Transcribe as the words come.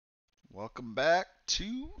Welcome back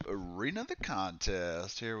to Arena the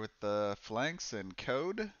Contest, here with the Flanks and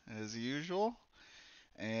Code as usual.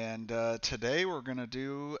 And today we're going to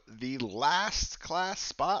do the last class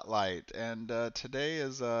spotlight. And today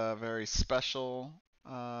is a very special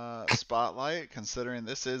spotlight, considering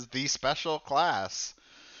this is the special class.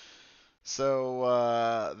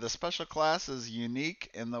 So the special class is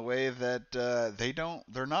unique in the way that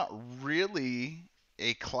they're not really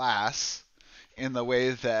a class in the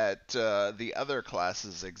way that the other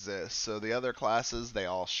classes exist. So the other classes, they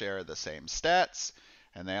all share the same stats,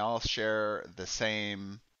 and they all share the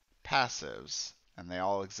same passives, and they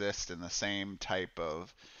all exist in the same type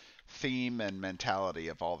of theme and mentality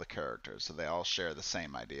of all the characters. So they all share the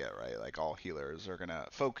same idea, right? Like all healers are going to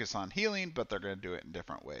focus on healing, but they're going to do it in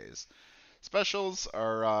different ways. Specials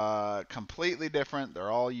are completely different. They're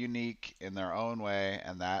all unique in their own way,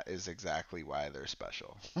 and that is exactly why they're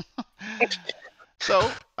special.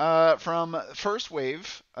 So, from first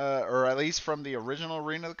wave, or at least from the original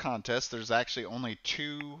Arena of the Contest, there's actually only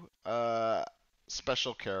two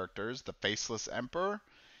special characters: the Faceless Emperor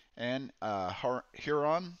and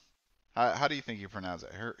Huron. How do you think you pronounce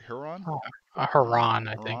it? Huron? Oh, Haran,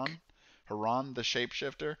 I think. Haran? Haran, the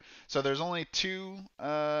Shapeshifter. So there's only two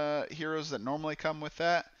heroes that normally come with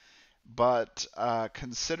that, but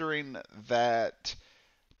considering that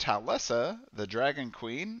Talessa, the Dragon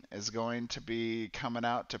Queen, is going to be coming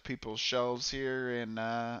out to people's shelves here in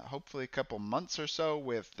hopefully a couple months or so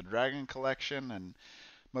with the Dragon Collection. And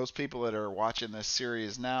most people that are watching this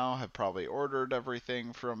series now have probably ordered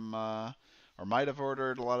everything from, or might have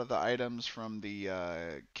ordered a lot of the items from the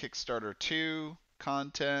Kickstarter 2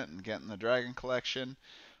 content and getting the Dragon Collection.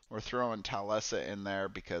 We're throwing Talessa in there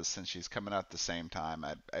because since she's coming out at the same time,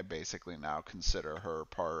 I basically now consider her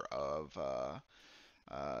part of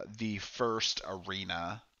the first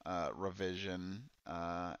arena revision,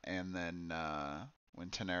 and then when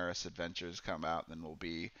Tenaris Adventures come out, then we'll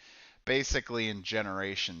be basically in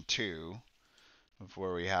Generation 2, of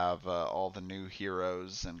where we have all the new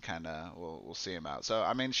heroes and kind of we'll see them out. So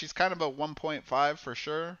I mean, she's kind of a 1.5 for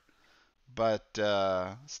sure, but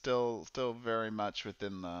still very much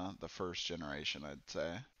within the first generation, I'd say.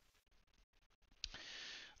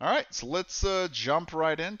 All right, so let's jump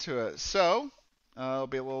right into it. So, it'll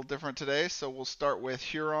be a little different today. So we'll start with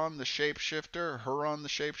Huron the Shapeshifter. Huron the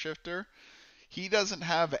Shapeshifter. He doesn't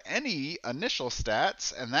have any initial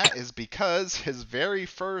stats, and that is because his very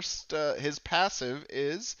first, his passive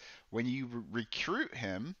is when you recruit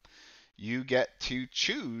him, you get to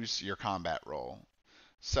choose your combat role.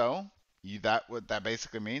 So what that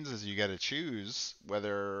basically means is you get to choose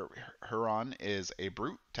whether Huron is a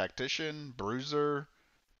brute, tactician, bruiser,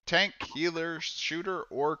 tank, healer, shooter,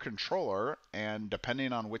 or controller, and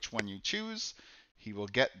depending on which one you choose, he will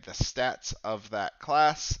get the stats of that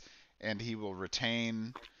class, and he will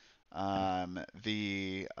retain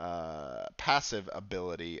the passive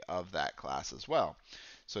ability of that class as well.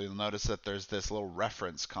 So you'll notice that there's this little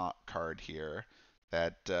reference card here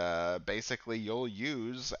that basically you'll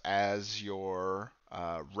use as your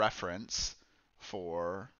reference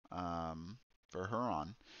for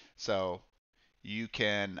Huron. So you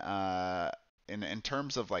can in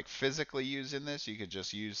terms of like physically using this, you could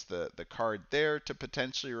just use the card there to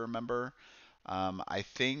potentially remember. I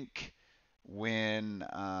think when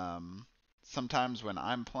sometimes when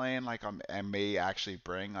I'm playing, like I may actually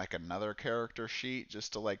bring like another character sheet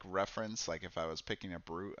just to like reference. Like if I was picking a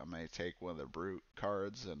brute, I may take one of the brute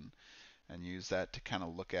cards and use that to kind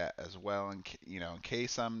of look at as well. And in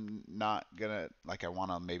case I'm not gonna like I want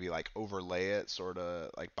to maybe like overlay it sort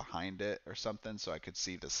of like behind it or something, so I could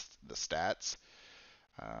see the stats.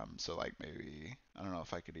 So like maybe I don't know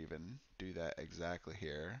if I could even do that exactly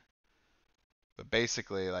here. But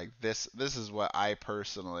basically, like this is what I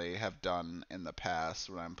personally have done in the past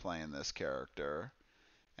when I'm playing this character,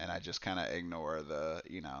 and I just kind of ignore the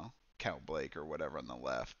Count Blake or whatever on the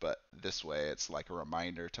left. But this way, it's like a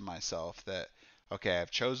reminder to myself that okay, I've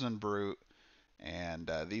chosen Brute, and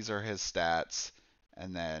these are his stats,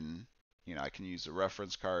 and then I can use the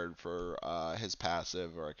reference card for his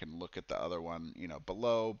passive, or I can look at the other one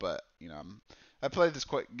below. But I played this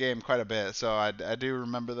game quite a bit, so I do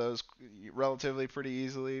remember those relatively pretty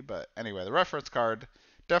easily. But anyway, the reference card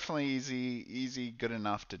definitely easy, good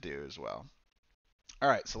enough to do as well. All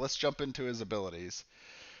right, so let's jump into his abilities.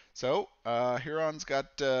 So Huron's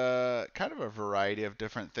got kind of a variety of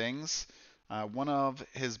different things. One of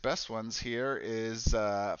his best ones here is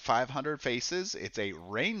 500 faces. It's a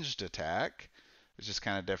ranged attack, which is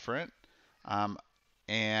kind of different. Um,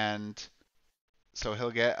 and so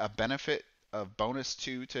he'll get a benefit of bonus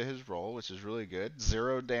 2 to his roll, which is really good.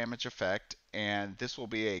 Zero damage effect, and this will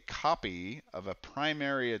be a copy of a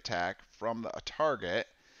primary attack from a target,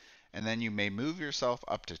 and then you may move yourself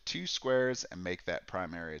up to 2 squares and make that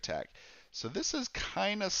primary attack. So this is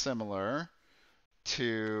kind of similar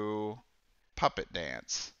to Puppet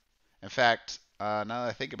Dance. In fact, now that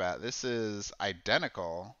I think about it, this is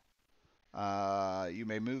identical. You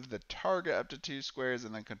may move the target up to 2 squares,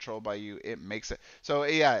 and then controlled by you, it makes it. So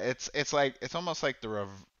yeah, it's almost like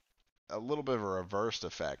a little bit of a reversed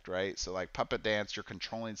effect, right? So like Puppet Dance, you're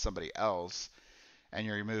controlling somebody else, and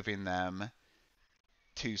you're moving them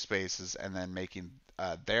 2 spaces, and then making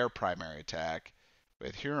their primary attack.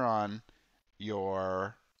 With Huron,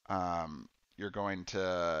 you're you're going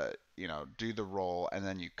to do the roll, and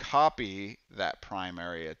then you copy that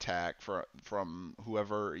primary attack from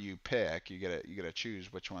whoever you pick. You get to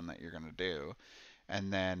choose which one that you're going to do,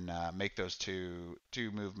 and then make those two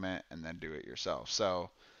movement, and then do it yourself.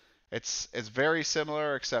 So it's very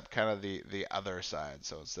similar, except kind of the other side.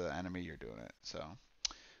 So it's the enemy, you're doing it. So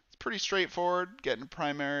it's pretty straightforward. Getting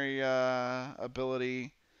primary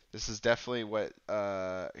ability. This is definitely what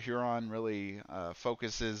Huron really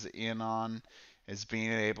focuses in on, is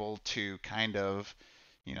being able to kind of,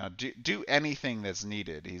 do anything that's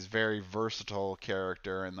needed. He's a very versatile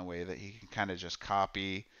character in the way that he can kind of just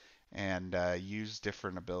copy and use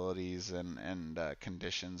different abilities and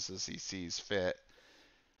conditions as he sees fit.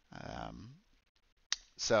 Um,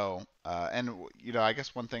 I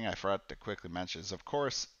guess one thing I forgot to quickly mention is, of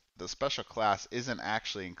course, the special class isn't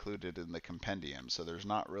actually included in the compendium, so there's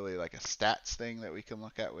not really like a stats thing that we can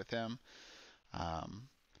look at with him.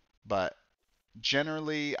 But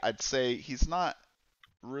generally, I'd say he's not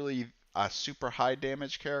really a super high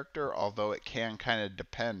damage character, although it can kind of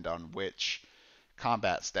depend on which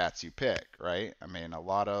combat stats you pick, right? I mean, a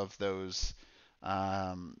lot of those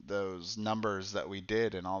numbers that we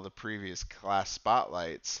did in all the previous class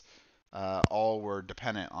spotlights all were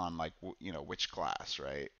dependent on like which class,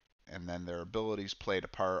 right? And then their abilities played a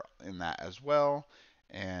part in that as well,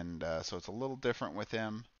 and so it's a little different with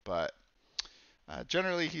him, but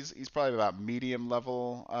generally he's probably about medium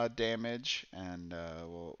level damage, and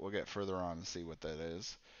we'll get further on and see what that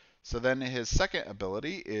is. So then his second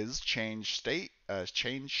ability is change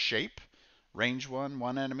shape. Range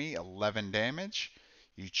 1 enemy, 11 damage.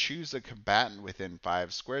 You choose a combatant within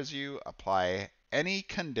 5 squares of you, apply any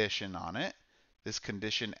condition on it. This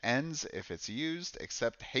condition ends if it's used,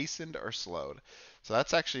 except hastened or slowed. So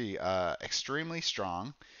that's actually extremely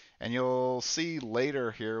strong. And you'll see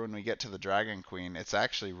later here when we get to the Dragon Queen, it's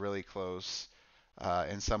actually really close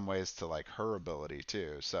in some ways to like her ability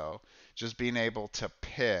too. So just being able to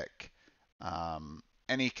pick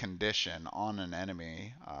any condition on an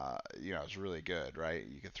enemy, is really good, right?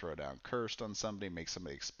 You could throw down cursed on somebody, make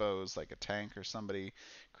somebody exposed, like a tank or somebody,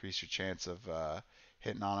 increase your chance of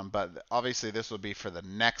hitting on them. But obviously, this would be for the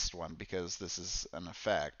next one because this is an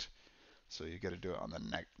effect, so you got to do it on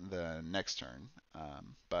the next turn.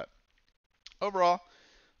 But overall,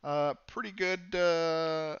 pretty good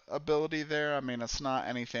ability there. I mean, it's not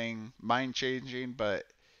anything mind changing, but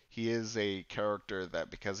he is a character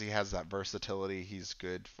that, because he has that versatility, he's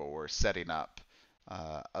good for setting up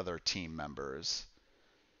other team members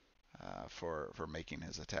for making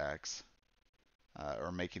his attacks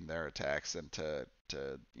or making their attacks, and to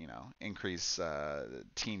increase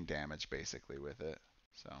team damage basically with it.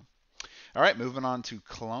 So, all right, moving on to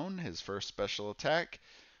Clone, his first special attack.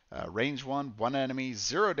 Range 1 enemy,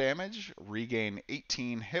 0 damage, regain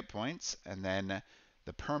 18 hit points, and then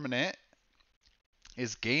the permanent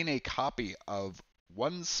is gain a copy of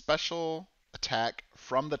one special attack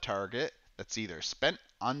from the target that's either spent,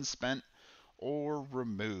 unspent, or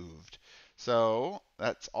removed. So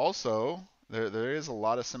that's also, there is a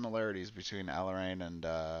lot of similarities between Alarain and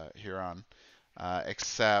Huron,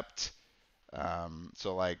 except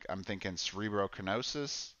so like I'm thinking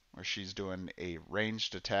Cerebrokinosis, where she's doing a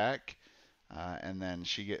ranged attack, and then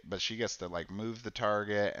she gets to like move the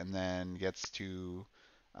target, and then gets to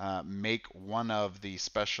make one of the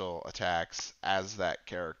special attacks as that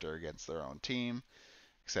character against their own team,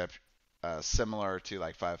 except similar to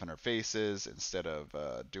like 500 Faces, instead of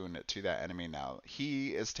doing it to that enemy, now he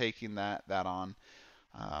is taking that on.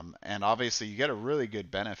 And obviously, you get a really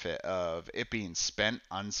good benefit of it being spent,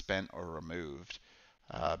 unspent, or removed,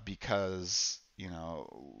 because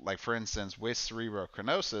like for instance, with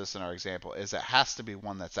Cerebrokinosis in our example, is it has to be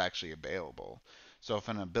one that's actually available. So if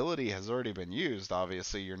an ability has already been used,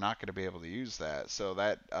 obviously you're not going to be able to use that. So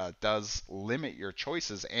that does limit your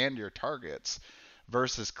choices and your targets.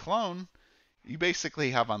 Versus Clone, you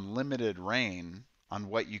basically have unlimited reign on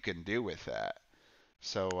what you can do with that.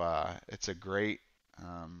 So it's a great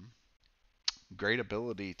great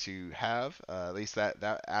ability to have, at least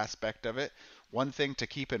that aspect of it. One thing to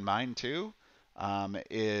keep in mind too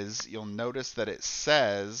is you'll notice that it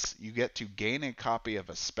says you get to gain a copy of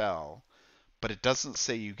a spell, but it doesn't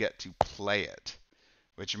say you get to play it,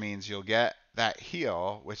 which means you'll get that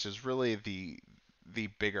heal, which is really the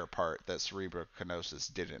bigger part that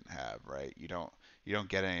Cerebrokinosis didn't have, right? You don't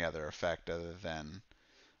get any other effect other than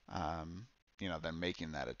um, than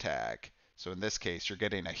making that attack. So in this case, you're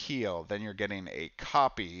getting a heal, then you're getting a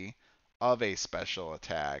copy of a special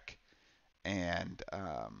attack, and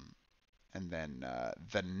then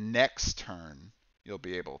the next turn you'll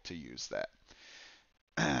be able to use that.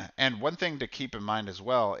 And one thing to keep in mind as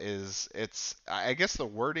well is I guess the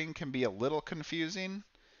wording can be a little confusing,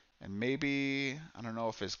 and maybe I don't know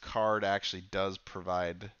if his card actually does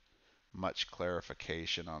provide much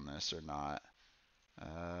clarification on this or not.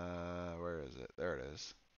 Where is it? There it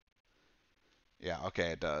is. Yeah, okay,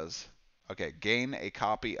 it does. Okay, gain a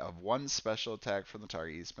copy of one special attack from the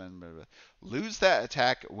target. You spend, blah, blah, blah. Lose that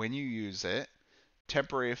attack when you use it.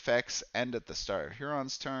 Temporary effects end at the start of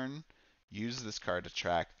Huron's turn. Use this card to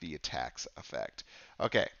track the attack's effect.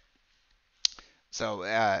 Okay, so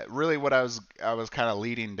really, what I was kind of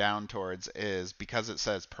leading down towards is because it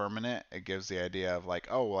says permanent, it gives the idea of like,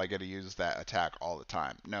 oh, well, I get to use that attack all the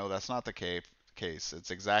time. No, that's not the case. It's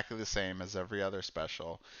exactly the same as every other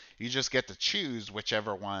special. You just get to choose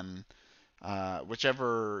whichever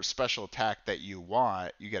special attack that you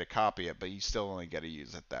want. You get to copy it, but you still only get to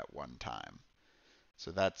use it that one time. So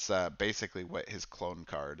that's basically what his clone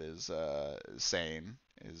card is saying,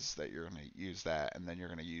 is that you're going to use that, and then you're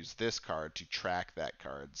going to use this card to track that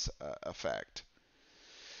card's effect.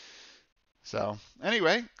 So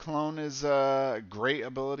anyway, clone is a great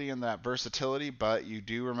ability in that versatility, but you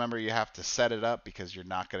do remember you have to set it up because you're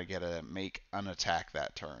not going to get to make an attack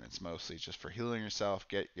that turn. It's mostly just for healing yourself,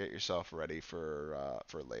 get yourself ready for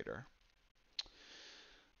later.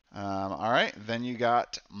 All right, then you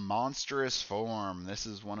got Monstrous Form. This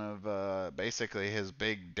is one of basically his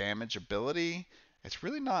big damage ability. It's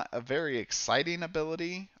really not a very exciting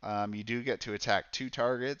ability. You do get to attack 2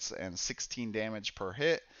 targets and 16 damage per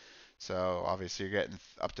hit. So obviously you're getting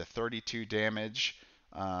up to 32 damage.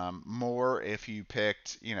 More if you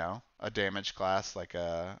picked, a damage class like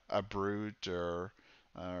a brute or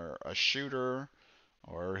a shooter,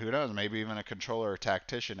 or who knows, maybe even a controller or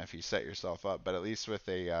tactician if you set yourself up. But at least with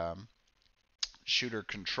a shooter,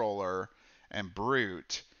 controller, and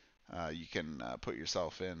brute, you can put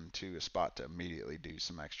yourself into a spot to immediately do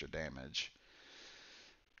some extra damage.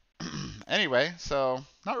 Anyway, so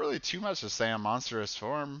not really too much to say on Monstrous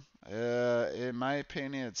Form. In my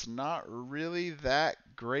opinion, it's not really that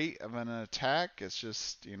great of an attack. It's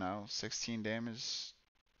just, 16 damage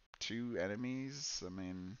to enemies. I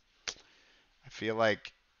mean, I feel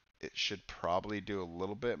like it should probably do a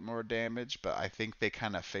little bit more damage, but I think they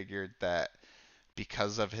kind of figured that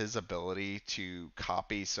because of his ability to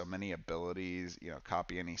copy so many abilities,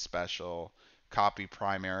 copy any special, copy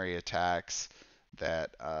primary attacks,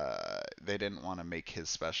 that they didn't want to make his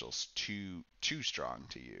specials too strong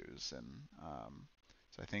to use, and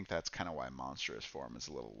so I think that's kind of why Monstrous Form is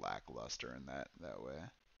a little lackluster in that way.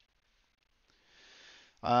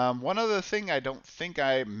 One other thing I don't think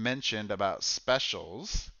I mentioned about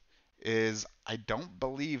specials is I don't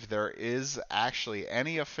believe there is actually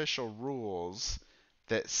any official rules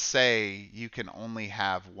that say you can only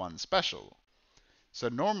have one special. So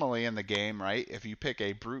normally in the game, right, if you pick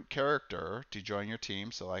a brute character to join your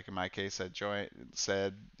team, so like in my case,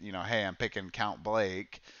 said, hey, I'm picking Count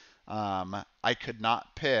Blake, I could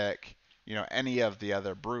not pick, any of the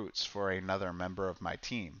other brutes for another member of my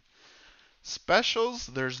team. Specials,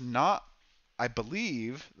 I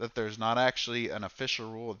believe that there's not actually an official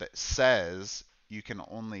rule that says you can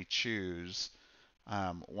only choose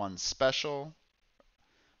one special,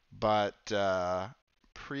 but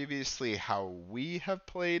previously how we have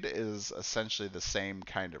played is essentially the same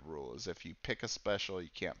kind of rule. As if you pick a special, you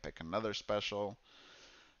can't pick another special.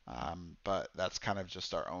 But that's kind of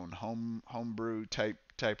just our own homebrew type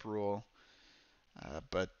rule.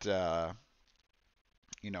 But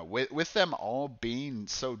with them all being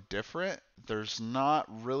so different, there's not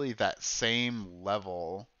really that same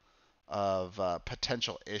level of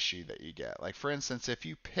potential issue that you get. Like for instance, if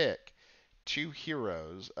you pick two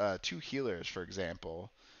healers, for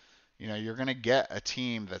example, you're going to get a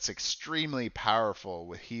team that's extremely powerful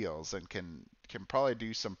with heals and can probably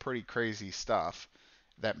do some pretty crazy stuff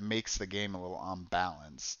that makes the game a little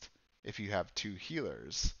unbalanced if you have two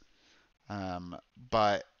healers.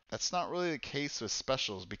 But that's not really the case with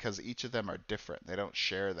specials because each of them are different. They don't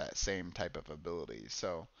share that same type of ability.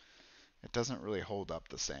 So it doesn't really hold up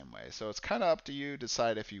the same way. So it's kind of up to you to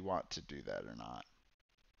decide if you want to do that or not.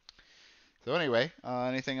 So anyway,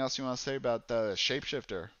 anything else you want to say about the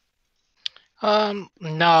Shapeshifter?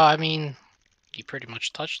 No, I mean, you pretty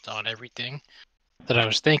much touched on everything that I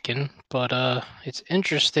was thinking, but it's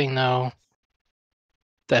interesting though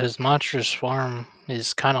that his monstrous farm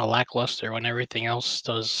is kind of lackluster when everything else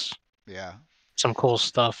does Yeah, some cool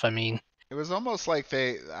stuff. I mean, it was almost like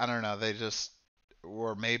I don't know, they just,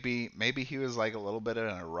 or maybe he was like a little bit in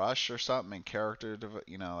a rush or something in character,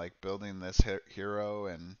 like building this hero,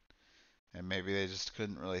 and maybe they just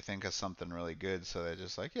couldn't really think of something really good, so they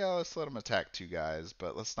just like, yeah, let's let him attack two guys,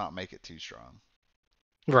 but let's not make it too strong.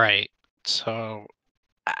 right. So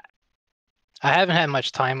I, I haven't had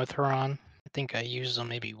much time with Haran. I think I used him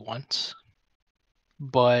maybe once,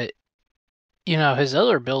 but his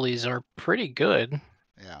other abilities are pretty good.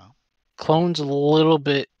 Yeah. Clone's a little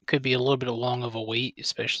bit could be a little bit long of a wait,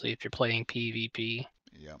 especially if you're playing PvP.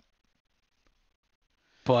 Yep.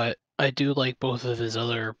 But I do like both of his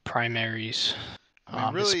other primaries.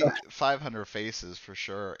 I mean, Especially, really, 500 Faces for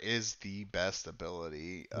sure is the best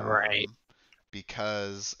ability. right.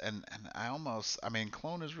 Because and I mean,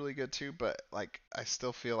 Clone is really good too, but like I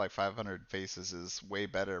still feel like 500 Faces is way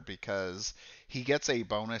better because he gets a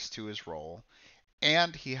bonus to his roll,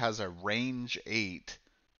 and he has a range 8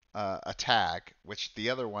 attack, which the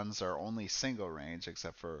other ones are only single range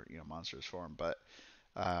except for Monster's Form. But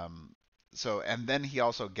um, and then he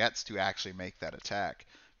also gets to actually make that attack.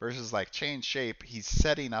 Versus like Change Shape, he's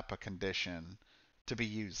setting up a condition to be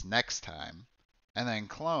used next time, and then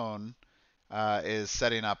Clone is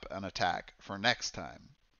setting up an attack for next time.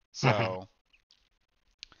 Hmm. So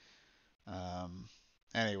um,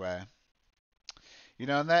 anyway,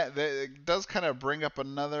 and that does kind of bring up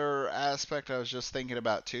another aspect I was just thinking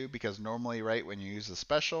about too, because normally, right, when you use a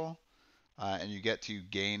special, and you get to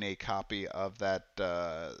gain a copy of that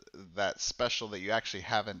special that you actually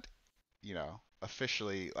haven't,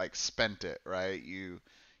 officially like spent it, right? You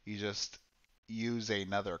just use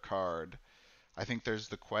another card. I think there's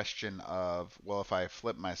the question of, well, if I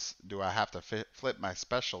do I have to flip my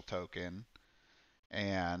special token?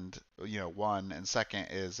 And one, and second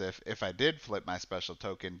is, if I did flip my special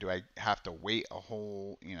token, do I have to wait a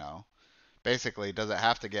whole, basically, does it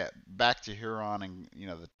have to get back to Huron and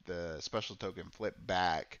the special token flip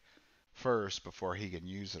back first before he can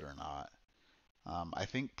use it or not? I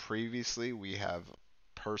think previously we have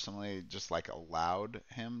personally just like allowed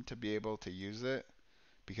him to be able to use it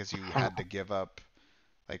because you had to give up,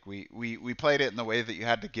 like we played it in the way that you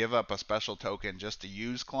had to give up a special token just to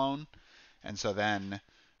use clone, and so then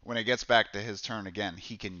when it gets back to his turn again,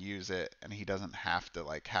 he can use it and he doesn't have to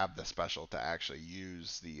like have the special to actually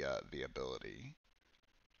use the ability.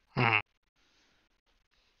 Hmm.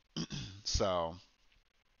 So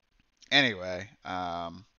anyway,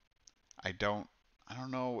 I don't I don't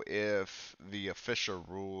know if the official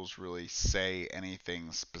rules really say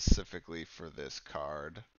anything specifically for this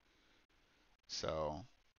card. So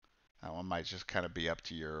that one might just kind of be up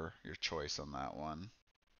to your choice on that one.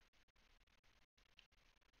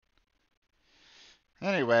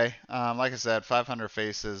 Anyway, like I said, 500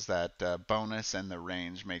 faces, that bonus and the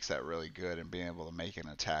range makes that really good, and being able to make an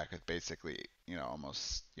attack with basically,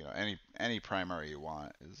 almost, any primary you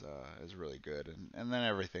want is really good, and then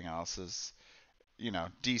everything else is,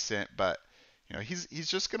 decent, but he's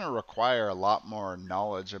just going to require a lot more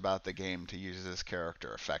knowledge about the game to use this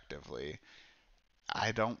character effectively.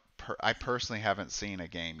 I personally haven't seen a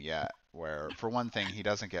game yet where, for one thing, he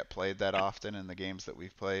doesn't get played that often in the games that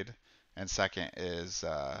we've played, and second is,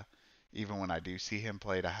 even when I do see him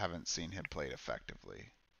played, I haven't seen him played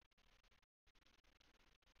effectively.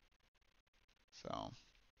 So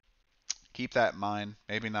keep that in mind.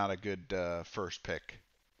 Maybe not a good first pick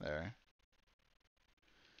there.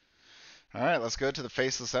 All right, let's go to the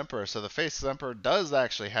Faceless Emperor. So the Faceless Emperor does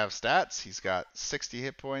actually have stats. He's got 60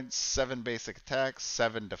 hit points, 7 basic attacks,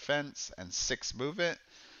 7 defense, and 6 movement.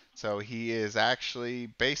 So he is actually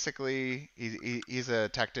basically he's a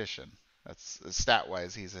tactician. That's stat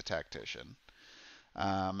wise, he's a tactician.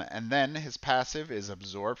 And then his passive is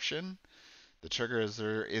absorption. The trigger is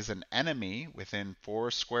there is an enemy within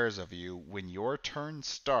 4 squares of you when your turn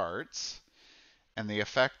starts, and the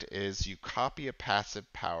effect is you copy a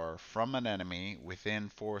passive power from an enemy within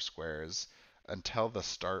 4 squares until the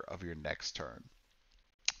start of your next turn.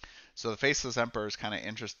 So the Faceless Emperor is kind of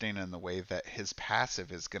interesting in the way that his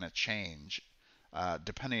passive is going to change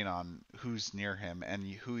depending on who's near him and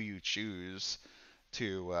who you choose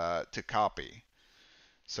to copy.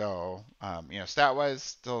 So stat wise,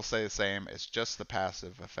 still say the same. It's just the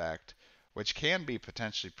passive effect, which can be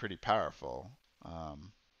potentially pretty powerful.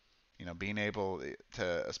 Um, being able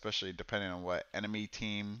to, especially depending on what enemy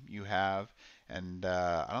team you have, and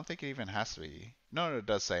I don't think it even has to be. No, it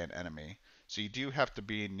does say an enemy. So you do have to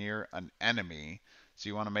be near an enemy. So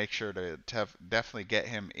you want to make sure to definitely get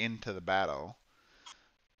him into the battle.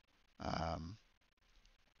 Um,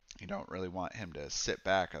 you don't really want him to sit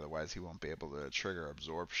back, otherwise he won't be able to trigger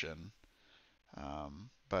absorption.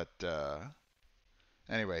 But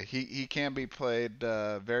anyway, he can be played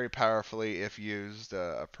very powerfully if used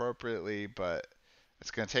appropriately, but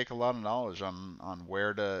it's going to take a lot of knowledge on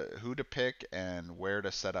who to pick and where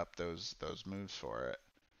to set up those moves for it.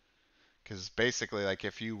 Because basically, like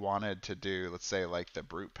if you wanted to do, let's say, like the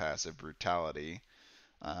brute passive brutality,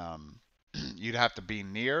 um, you'd have to be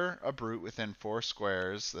near a brute within 4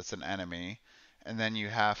 squares. That's an enemy, and then you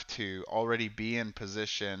have to already be in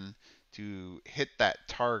position to hit that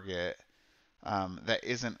target that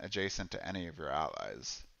isn't adjacent to any of your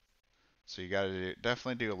allies. So you got to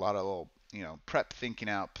definitely do a lot of little, prep thinking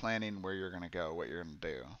out, planning where you're going to go, what you're going to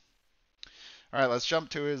do. All right, let's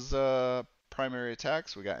jump to his primary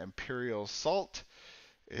attacks. We got Imperial Salt.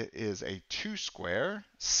 It is a 2 square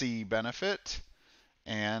C benefit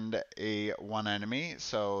and a 1 enemy.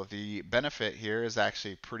 So the benefit here is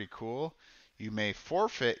actually pretty cool. You may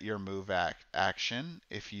forfeit your move action.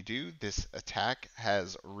 If you do, this attack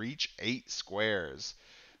has reach 8 squares.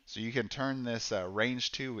 So you can turn this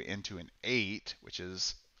range 2 into an 8, which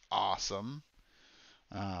is awesome.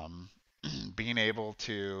 Being able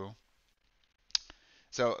to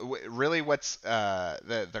really, what's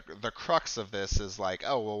the crux of this is like,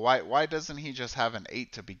 oh well, why doesn't he just have an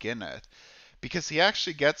 8 to begin with? Because he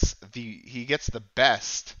actually gets the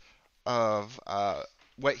best of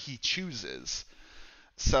what he chooses.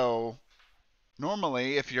 So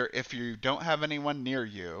normally, if you don't have anyone near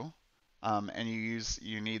you, and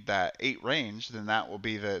you need that 8 range, then that will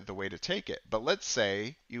be the way to take it. But let's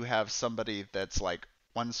say you have somebody that's like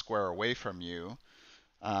 1 square away from you,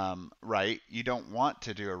 right? You don't want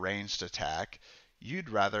to do a ranged attack.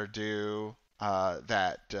 You'd rather do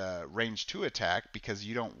that range 2 attack because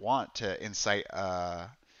you don't want to incite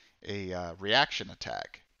a reaction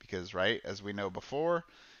attack. Because, right, as we know before,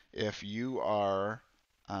 if you are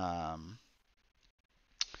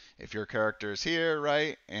if your character is here,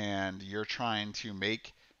 right, and you're trying to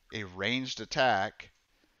make a ranged attack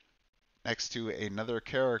next to another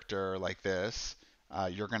character like this,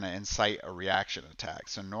 you're going to incite a reaction attack.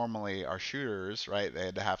 So normally our shooters, right,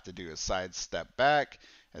 they'd have to do a side step back,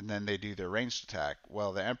 and then they do their ranged attack.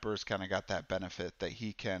 Well, the Emperor's kind of got that benefit that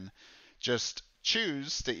he can just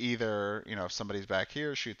choose to either, if somebody's back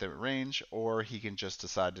here, shoot them at range, or he can just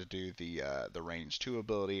decide to do the range 2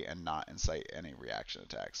 ability and not incite any reaction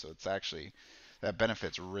attacks. So it's actually, that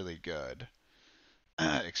benefit's really good.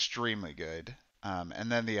 Extremely good.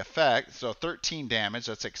 And then the effect, so 13 damage,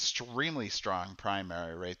 that's extremely strong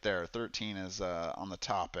primary right there. 13 is on the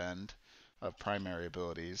top end of primary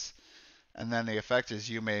abilities. And then the effect is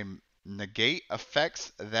you may negate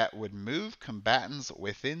effects that would move combatants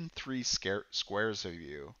within 3 squares of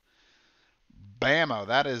you. Bammo,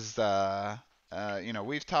 that is,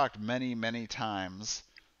 we've talked many, many times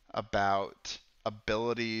about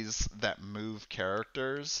abilities that move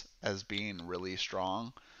characters as being really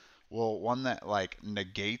strong. Well, one that like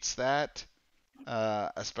negates that,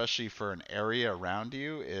 especially for an area around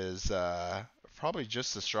you, is probably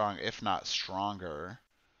just as strong, if not stronger,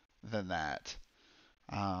 than that.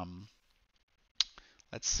 Um,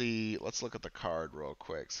 let's see. Let's look at the card real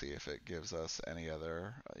quick. See if it gives us any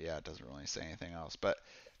other. Yeah, it doesn't really say anything else, but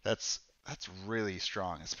that's really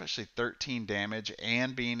strong, especially 13 damage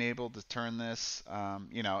and being able to turn this.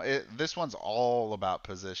 This one's all about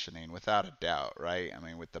positioning, without a doubt, right? I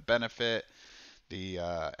mean, with the benefit,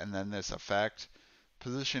 and then this effect,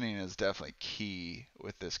 positioning is definitely key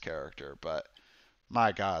with this character. But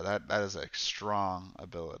my God, that is a strong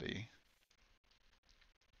ability.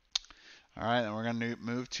 All right, then we're going to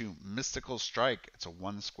move to Mystical Strike. It's a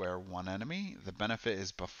 1 square, 1 enemy. The benefit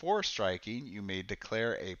is before striking, you may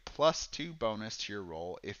declare a +2 bonus to your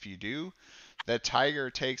roll. If you do, the tiger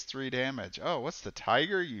takes 3 damage. Oh, what's the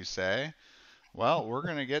tiger, you say? Well, we're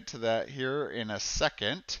going to get to that here in a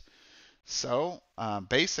second. So,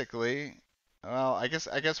 basically, well, I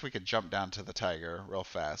guess we could jump down to the tiger real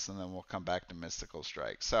fast, and then we'll come back to Mystical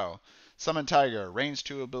Strike. So, Summon Tiger, range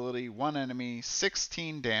 2 ability, 1 enemy,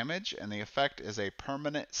 16 damage, and the effect is a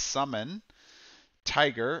permanent summon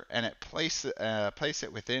Tiger, and place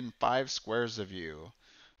it within 5 squares of you.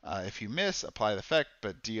 If you miss, apply the effect,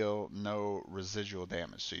 but deal no residual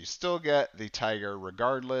damage. So you still get the Tiger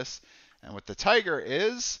regardless. And what the Tiger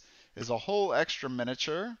is a whole extra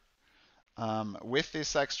miniature. With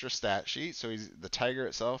this extra stat sheet, so the tiger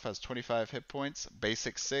itself has 25 hit points,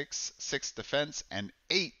 basic 6, 6 defense, and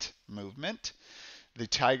 8 movement. The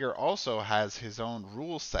tiger also has his own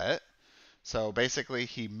rule set. So basically,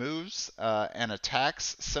 he moves and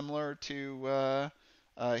attacks similar to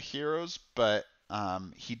heroes, but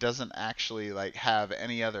he doesn't actually like have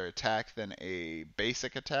any other attack than a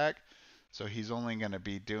basic attack. So he's only going to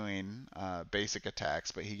be doing basic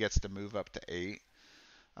attacks, but he gets to move up to 8.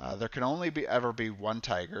 There can only ever be one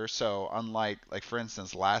tiger. So unlike, like for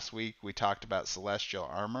instance, last week we talked about celestial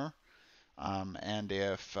armor, and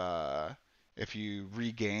if you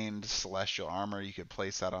regained celestial armor, you could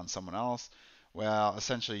place that on someone else. Well,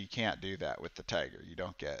 essentially, you can't do that with the tiger. You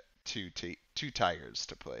don't get two tigers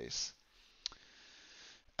to place.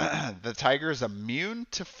 The tiger is immune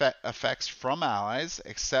to effects from allies,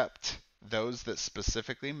 except those that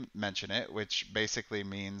specifically mention it, which basically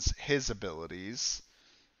means his abilities.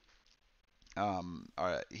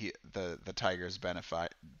 The tiger's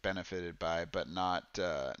benefited by, but not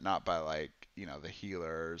by like the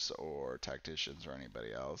healers or tacticians or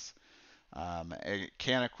anybody else. It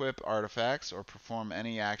can equip artifacts or perform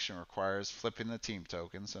any action requires flipping the team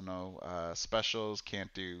token. So no specials,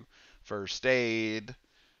 can't do first aid,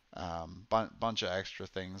 bunch of extra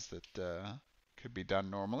things that could be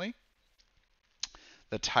done normally.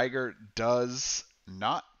 The tiger does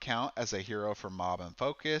not count as a hero for mob and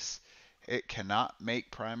focus. It cannot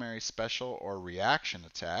make primary special or reaction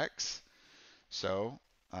attacks. So,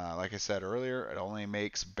 like I said earlier, it only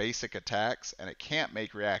makes basic attacks and it can't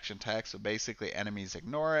make reaction attacks. So basically, enemies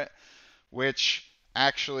ignore it, which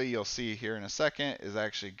actually you'll see here in a second is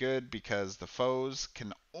actually good because the foes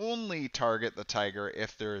can only target the tiger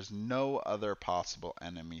if there is no other possible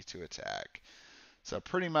enemy to attack. So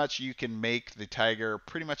pretty much you can make the tiger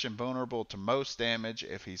pretty much invulnerable to most damage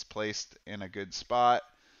if he's placed in a good spot,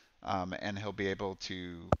 and he'll be able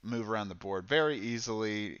to move around the board very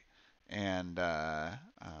easily and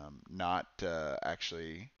not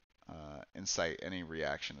actually incite any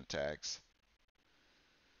reaction attacks.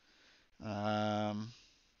 Well,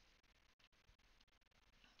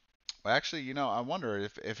 actually, I wonder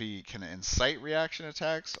if he can incite reaction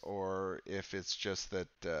attacks or if it's just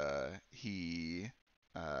that he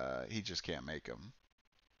just can't make them.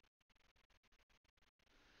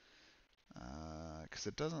 Because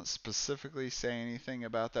it doesn't specifically say anything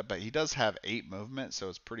about that, but he does have 8 movement, so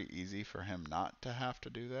it's pretty easy for him not to have to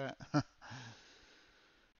do that.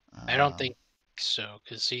 I don't think so,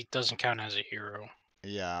 because he doesn't count as a hero.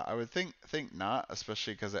 Yeah, I would think not,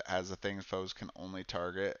 especially because it has the thing foes can only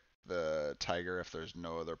target the tiger if there's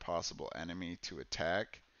no other possible enemy to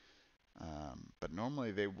attack. But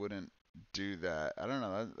normally they wouldn't do that. I don't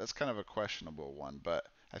know. That's kind of a questionable one, but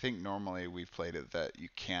I think normally we've played it that you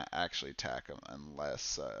can't actually attack them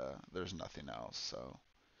unless there's nothing else. So.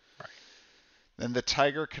 Right. Then the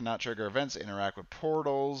tiger cannot trigger events, interact with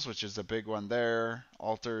portals, which is a big one there.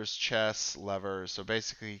 Altars, chests, levers. So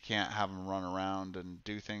basically, you can't have him run around and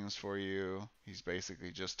do things for you. He's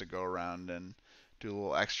basically just to go around and do a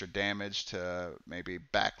little extra damage to maybe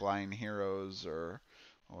backline heroes or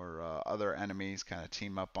other enemies, kind of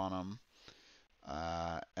team up on them.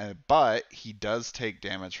 But he does take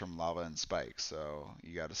damage from lava and spikes, so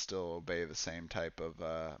you got to still obey the same type of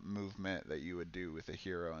movement that you would do with a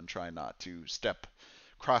hero and try not to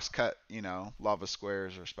cross-cut, lava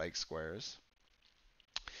squares or spike squares.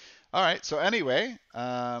 All right, so anyway,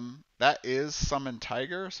 that is Summon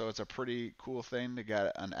Tiger, so it's a pretty cool thing to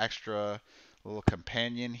get an extra little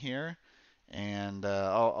companion here. And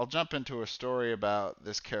I'll jump into a story about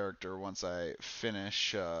this character once I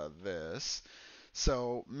finish this.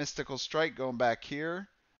 So, Mystical Strike, going back here,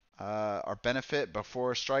 our benefit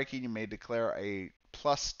before striking, you may declare a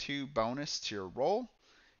 +2 bonus to your roll.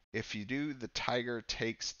 If you do, the tiger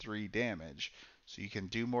takes 3 damage. So you can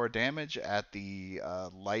do more damage at the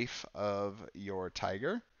life of your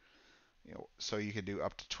tiger. So you can do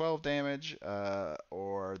up to 12 damage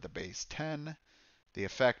or the base 10. The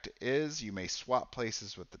effect is you may swap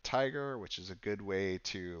places with the tiger, which is a good way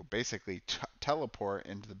to basically teleport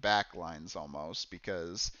into the back lines almost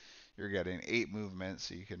because you're getting 8 movement,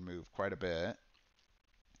 so you can move quite a bit.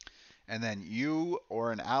 And then you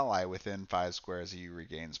or an ally within 5 squares of you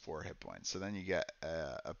regains 4 hit points. So then you get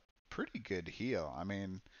a pretty good heal. I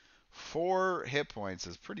mean, 4 hit points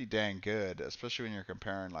is pretty dang good, especially when you're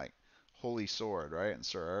comparing like Holy Sword, right? And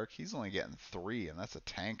Sir Eric, he's only getting 3, and that's a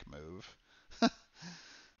tank move.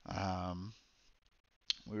 Um,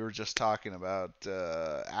 we were just talking about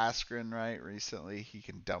Askren, right? Recently, he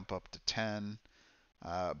can dump up to 10,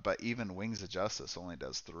 but even Wings of Justice only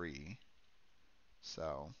does 3.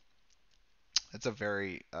 So, It's a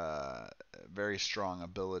very strong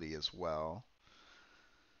ability as well.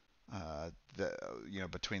 The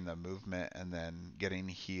between the movement and then getting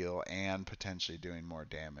heal and potentially doing more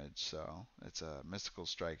damage. So it's a mystical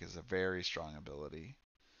strike is a very strong ability.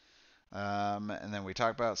 And then we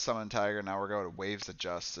talk about Summon Tiger. Now we're going to Waves of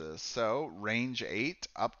Justice. So range 8,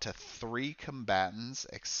 up to 3 combatants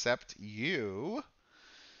except you.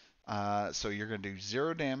 So you're going to do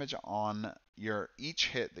 0 damage on your each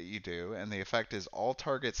hit that you do, and the effect is all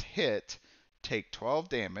targets hit take 12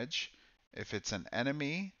 damage if it's an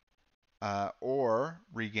enemy, or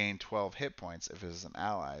regain 12 hit points if it is an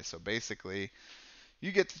ally. So basically,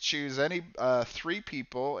 you get to choose any 3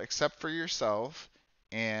 people except for yourself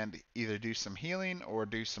and either do some healing or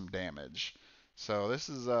do some damage. So this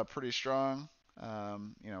is pretty strong.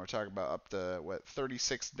 We're talking about up to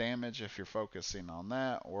 36 damage if you're focusing on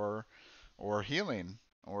that, or healing,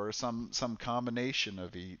 or some combination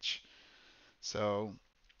of each. So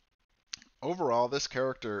overall, this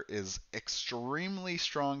character is extremely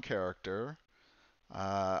strong character.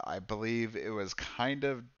 I believe it was kind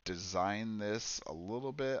of designed this a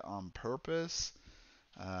little bit on purpose,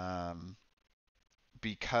 um,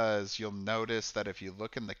 because you'll notice that if you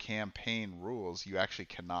look in the campaign rules, you actually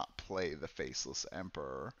cannot play the Faceless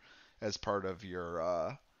Emperor as part of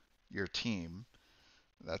your team.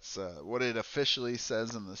 That's what it officially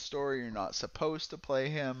says in the story. You're not supposed to play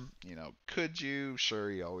him. Could you?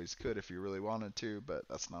 Sure, you always could if you really wanted to, but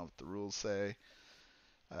that's not what the rules say.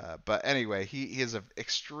 But anyway, he is an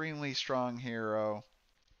extremely strong hero.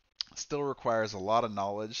 Still requires a lot of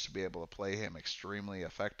knowledge to be able to play him extremely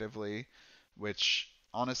effectively, which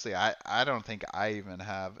honestly, I don't think I even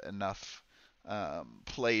have enough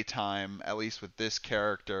play time, at least with this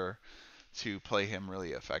character, to play him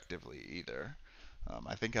really effectively either.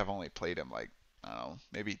 I think I've only played him like, I don't know,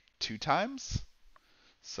 maybe 2 times.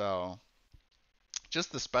 So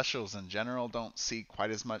just the specials in general don't see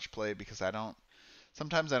quite as much play because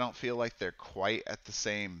sometimes I don't feel like they're quite at the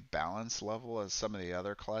same balance level as some of the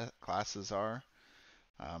other classes are.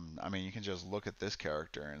 I mean, you can just look at this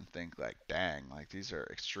character and think like, dang, like these are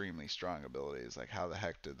extremely strong abilities. Like, how the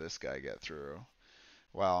heck did this guy get through?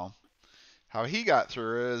 Well, how he got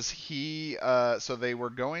through is so they were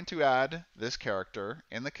going to add this character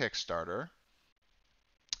in the Kickstarter,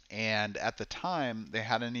 and at the time they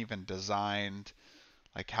hadn't even designed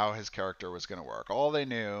like how his character was going to work. All they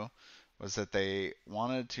knew was that they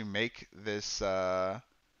wanted to make this the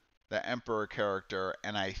Emperor character,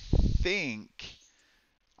 and think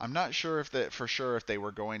I'm not sure if that for sure if they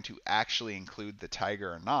were going to actually include the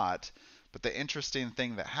tiger or not. But the interesting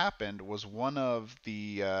thing that happened was one of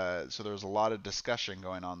the so there was a lot of discussion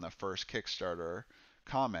going on in the first Kickstarter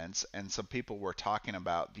comments, and some people were talking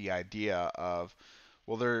about the idea of,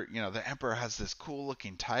 well, the Emperor has this cool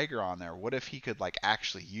looking tiger on there. What if he could like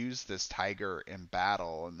actually use this tiger in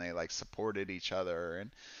battle, and they like supported each other,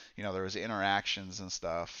 and there was interactions and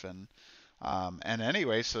stuff, and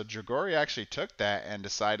anyway, so Dragori actually took that and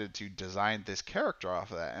decided to design this character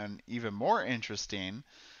off of that. And even more interesting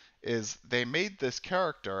is they made this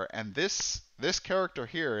character, and this character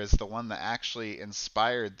here is the one that actually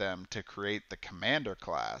inspired them to create the commander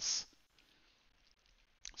class.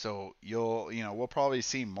 So we'll probably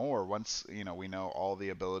see more once we know all the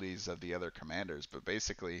abilities of the other commanders. But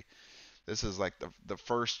basically, this is like the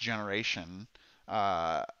first generation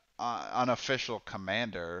uh, unofficial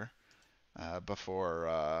commander before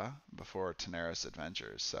Tenaris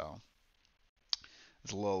Adventures. So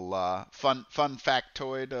it's a little fun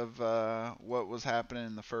factoid of what was happening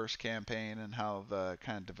in the first campaign and how the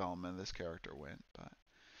kind of development of this character went. But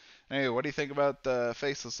anyway, what do you think about the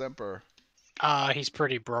Faceless Emperor? He's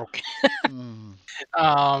pretty broken. Hmm.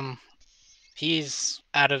 um, he's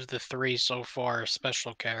out of the 3 so far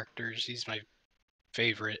special characters. He's my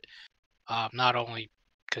favorite. Not only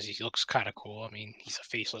because he looks kind of cool. I mean, he's a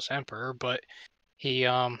faceless emperor, but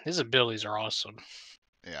his abilities are awesome.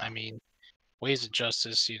 Yeah, I mean, ways of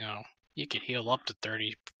justice. You could heal up to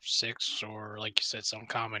 36, or like you said, some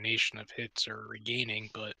combination of hits or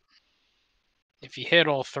regaining. But if you hit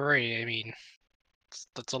all 3, I mean,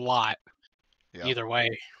 that's a lot yep, either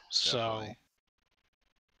way. So, definitely.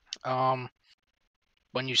 um,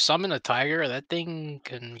 when you summon a tiger, that thing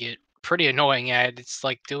can get pretty annoying. And it's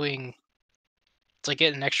like getting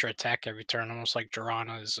an extra attack every turn, almost like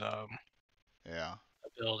Jirana's Yeah.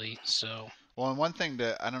 ability. So Well, and one thing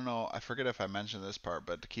I don't know, I forget if I mentioned this part,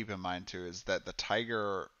 but to keep in mind too is that the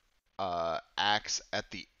tiger acts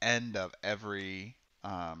at the end of every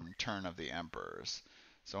turn of the emperors.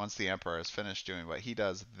 So once the emperor has finished doing what he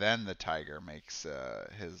does, then the tiger makes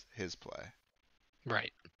his play.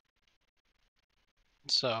 right.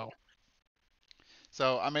 So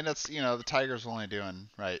So I mean, it's the tiger's only doing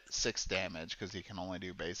right 6 damage because he can only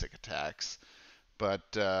do basic attacks, but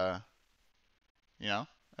you know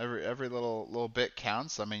every little bit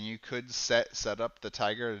counts. I mean, you could set up the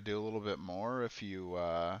tiger to do a little bit more if you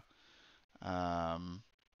um,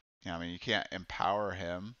 I mean, you can't empower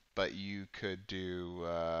him, but you could do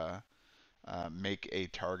make a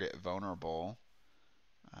target vulnerable,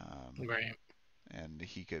 um, Right. and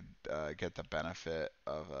he could get the benefit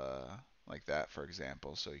of like that, for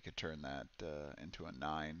example. So you could turn that into a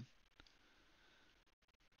 9.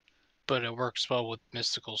 But it works well with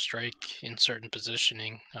Mystical Strike in certain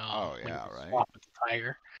positioning Oh when yeah, you right. swap with the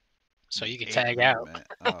Tiger. So And you can 8 tag out. movement.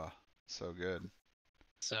 Oh, so good.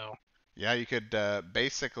 So, Yeah, you could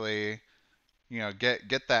basically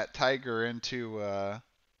get that tiger into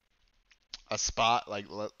a spot like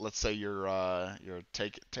let's say you're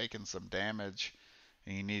taking some damage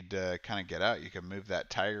and you need to kind of get out. You can move that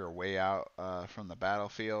tiger way out from the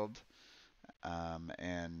battlefield, and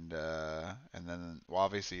then well,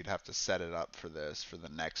 obviously you'd have to set it up for this for the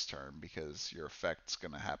next turn because your effect's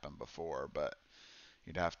going to happen before, but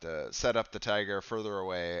you'd have to set up the tiger further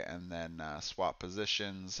away and then swap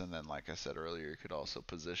positions, and then like I said earlier, you could also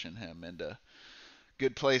position him into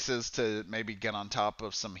good places to maybe get on top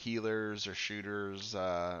of some healers or shooters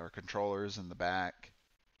or controllers in the back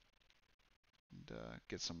and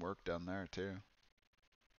get some work done there too.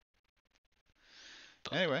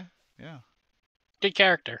 but Anyway, yeah. good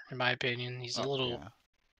character in my opinion. He's a Oh little yeah,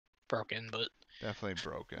 broken, but definitely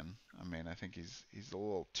broken. I mean, I think he's a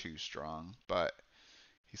little too strong, but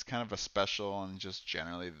he's kind of a special, and just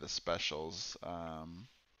generally the specials,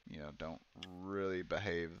 don't really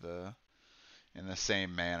behave the in the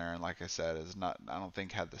same manner. And like I said, is not I don't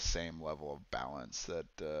think had the same level of balance that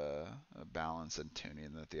balance and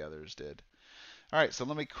tuning that the others did. All right, so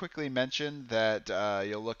let me quickly mention that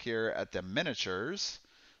you'll look here at the miniatures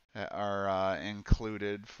that are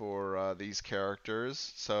included for these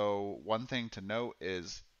characters. So one thing to note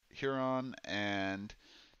is Huron and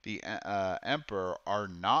the Emperor are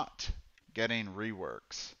not getting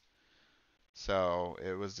reworks. So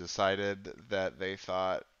it was decided that they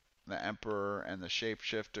thought the Emperor and the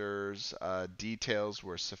Shapeshifters details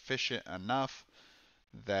were sufficient enough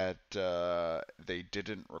that they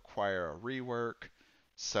didn't require a rework.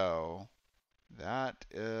 So that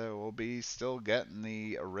will be still getting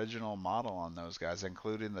the original model on those guys,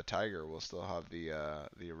 including the Tiger. Will still have the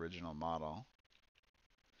original model.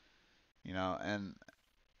 And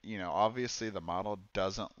obviously the model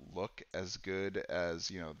doesn't look as good as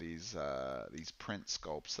these print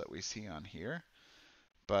sculpts that we see on here,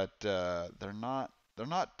 but they're not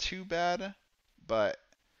too bad. But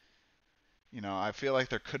I feel like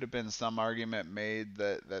there could have been some argument made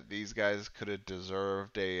that these guys could have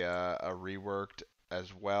deserved a reworked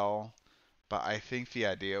as well. But I think the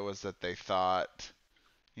idea was that they thought,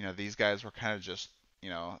 these guys were kind of just,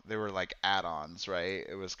 they were like add-ons, right?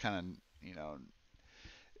 It was kind of,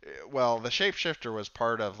 well, the Shapeshifter was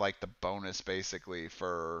part of like the bonus basically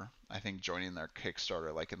for I think joining their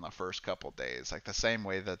Kickstarter like in the first couple days, like the same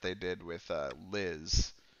way that they did with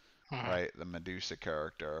Liz, uh, right? The Medusa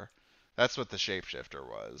character. That's what the Shapeshifter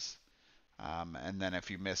was. And then if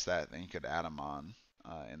you missed that, then you could add them on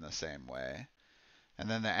in the same way. And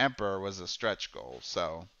then the Emperor was a stretch goal.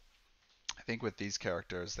 So I think with these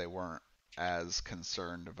characters, they weren't as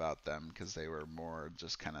concerned about them because they were more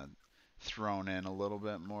just kind of thrown in a little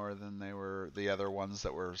bit more than they were the other ones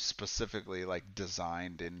that were specifically like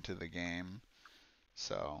designed into the game.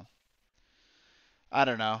 So I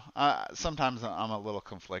don't know. Sometimes I'm a little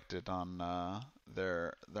conflicted on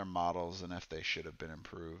their models and if they should have been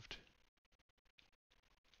improved.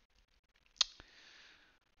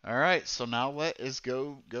 All right, so now let us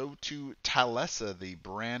go to Talessa, the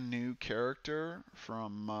brand new character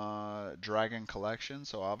from Dragon Collection.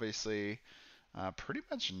 So obviously, pretty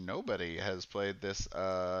much nobody has played this,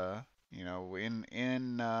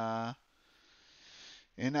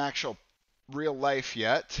 in actual real life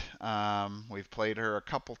yet. We've played her a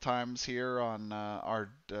couple times here on our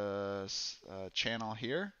channel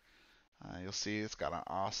here. You'll see it's got an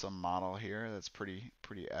awesome model here that's pretty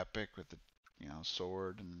epic with the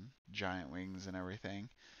sword and giant wings and everything.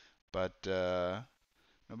 But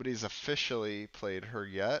nobody's officially played her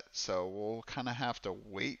yet, so we'll kind of have to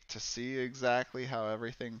wait to see exactly how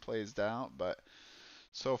everything plays out. But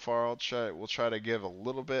so far, we'll try to give a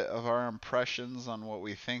little bit of our impressions on what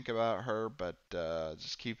we think about her. But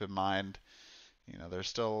just keep in mind, there's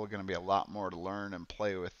still going to be a lot more to learn and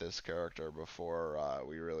play with this character before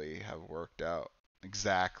we really have worked out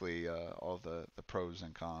exactly all the pros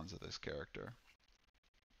and cons of this character.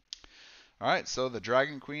 All right, so the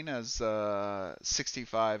Dragon Queen has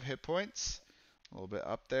 65 hit points, a little bit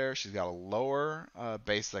up there. She's got a lower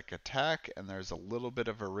basic attack, and there's a little bit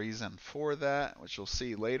of a reason for that, which you'll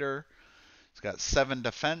see later. She's got 7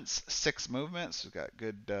 defense, 6 movement. So she's got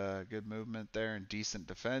good movement there and decent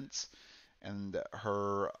defense. And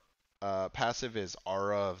her passive is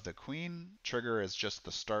Aura of the Queen. Trigger is just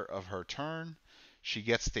the start of her turn. She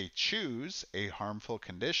gets to choose a harmful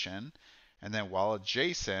condition, and then while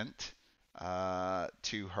adjacent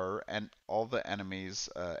to her, and all the enemies,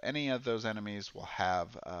 any of those enemies will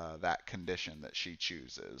have that condition that she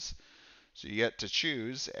chooses. So you get to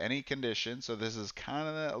choose any condition. So this is kind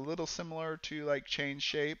of a little similar to like Change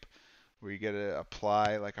Shape, where you get to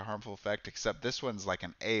apply like a harmful effect, except this one's like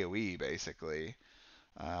an AoE basically.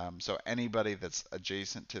 So anybody that's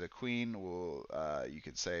adjacent to the queen will, you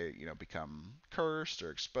could say, become cursed or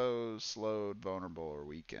exposed, slowed, vulnerable, or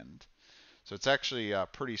weakened. So it's actually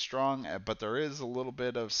pretty strong, but there is a little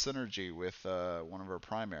bit of synergy with one of our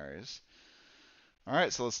primaries. All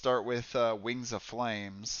right, so let's start with Wings of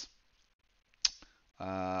Flames.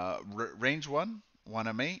 Range 1,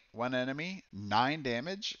 one enemy, 9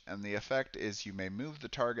 damage, and the effect is you may move the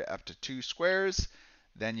target up to 2 squares,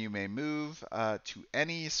 then you may move to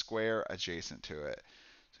any square adjacent to it.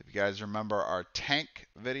 So if you guys remember our tank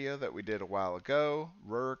video that we did a while ago,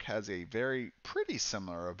 Rurik has a pretty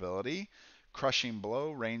similar ability. Crushing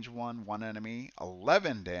Blow, range 1, one enemy,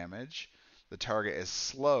 11 damage. The target is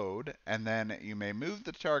slowed, and then you may move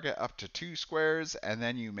the target up to 2 squares, and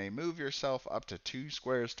then you may move yourself up to 2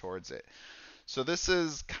 squares towards it. So this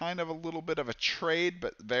is kind of a little bit of a trade,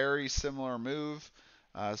 but very similar move.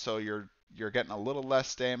 So you're getting a little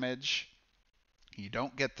less damage. You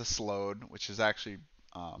don't get the slowed, which is actually,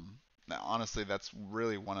 honestly, that's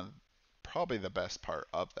really probably the best part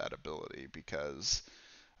of that ability, because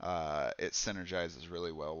it synergizes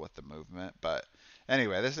really well with the movement. But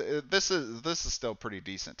anyway, this is still pretty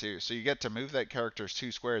decent too. So you get to move that character's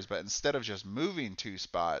 2 squares, but instead of just moving 2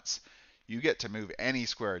 spots, you get to move any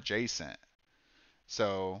square adjacent.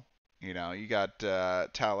 So you got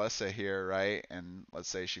Talessa here, right? And let's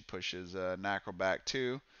say she pushes Nacro back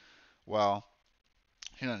too. Well,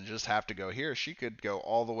 she doesn't just have to go here. She could go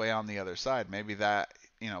all the way on the other side. Maybe that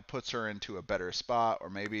puts her into a better spot, or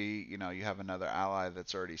maybe you have another ally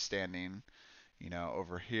that's already standing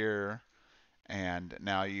over here, and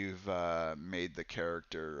now you've made the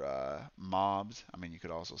character mobbed. I mean, you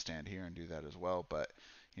could also stand here and do that as well, but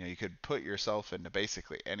you could put yourself into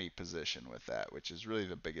basically any position with that, which is really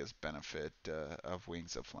the biggest benefit of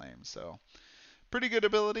Wings of Flame. So pretty good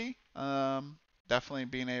ability. Definitely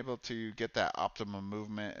being able to get that optimum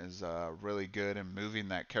movement is really good, and moving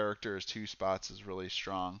that character's 2 spots is really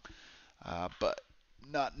strong, but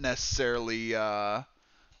not necessarily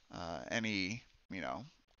any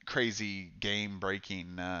crazy game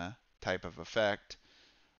breaking type of effect.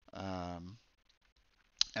 Um,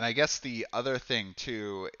 and I guess the other thing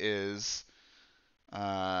too is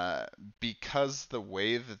because the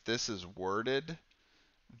way that this is worded,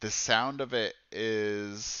 the sound of it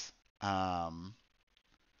is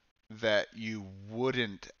that you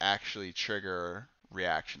wouldn't actually trigger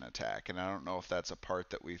reaction attack. And I don't know if that's a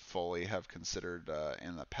part that we fully have considered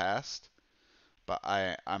in the past, but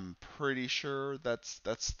I'm pretty sure that's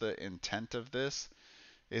the intent of this,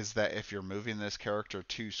 is that if you're moving this character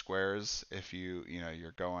 2 squares, if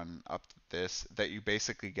you're going up this, that you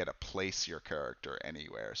basically get to place your character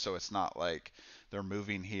anywhere. So it's not like they're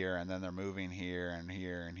moving here and then they're moving here and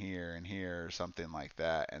here and here and here, or something like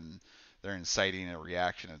that, and they're inciting a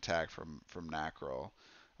reaction attack from Nacro.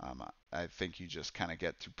 I think you just kind of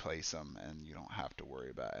get to place them, and you don't have to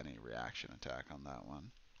worry about any reaction attack on that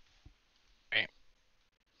one. Right.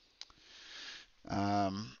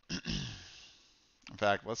 In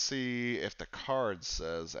fact, let's see if the card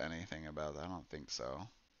says anything about that. I don't think so.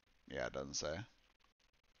 Yeah, it doesn't say.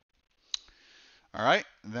 All right,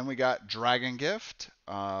 then we got Dragon Gift.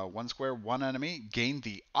 1 square, 1 enemy. Gain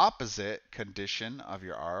the opposite condition of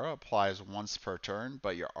your aura. Applies once per turn,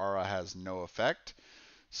 but your aura has no effect.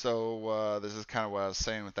 So this is kind of what I was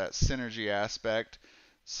saying with that synergy aspect.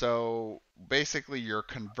 So basically, you're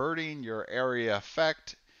converting your area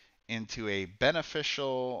effect into a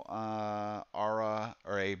beneficial aura,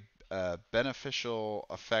 or a beneficial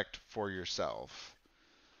effect for yourself.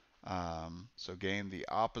 So gain the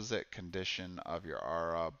opposite condition of your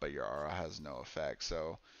aura, but your aura has no effect.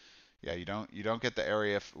 So yeah, you don't get the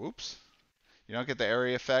area. Oops, you don't get the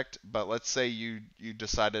area effect. But let's say you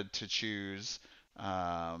decided to choose,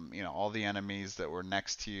 all the enemies that were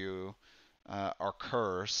next to you are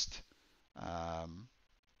cursed.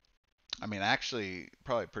 I mean, actually,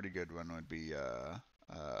 probably a pretty good one would be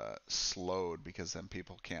slowed because then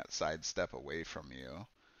people can't sidestep away from you.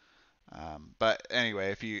 But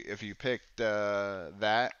anyway, if you picked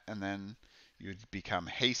that and then you'd become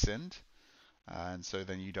hastened, and so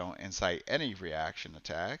then you don't incite any reaction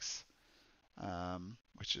attacks,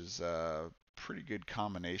 which is a pretty good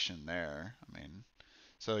combination there. I mean,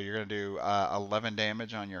 so you're going to do 11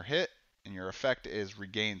 damage on your hit, and your effect is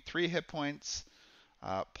regain 3 hit points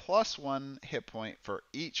plus 1 hit point for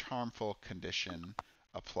each harmful condition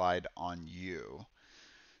applied on you.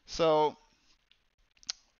 So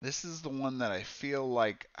this is the one that I feel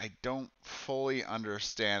like I don't fully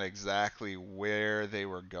understand exactly where they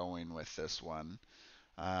were going with this one.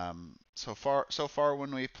 So far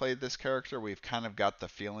when we've played this character, we've kind of got the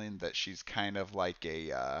feeling that she's kind of like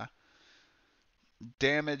a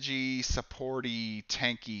damagey, supporty,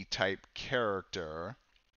 tanky type character.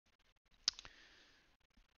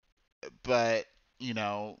 But,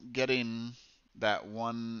 getting that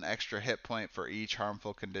 1 extra hit point for each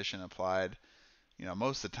harmful condition applied,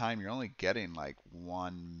 most of the time you're only getting like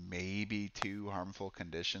 1, maybe 2 harmful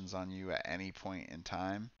conditions on you at any point in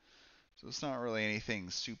time. So it's not really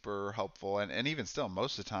anything super helpful. And even still,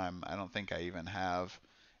 most of the time, I don't think I even have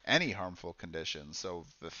any harmful conditions. So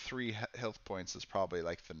the 3 health points is probably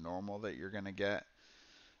like the normal that you're going to get.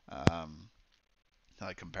 Um,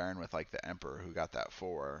 like comparing with like the Emperor who got that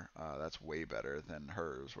 4, that's way better than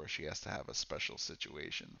hers where she has to have a special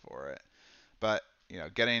situation for it. But,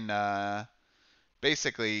 getting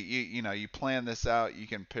basically you plan this out, you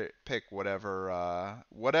can pick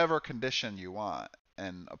whatever condition you want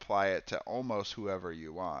and apply it to almost whoever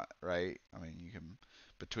you want, right? I mean, you can,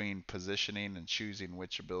 between positioning and choosing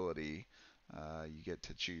which ability, you get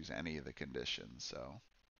to choose any of the conditions. So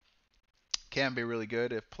can be really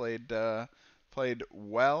good if played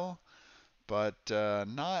well, but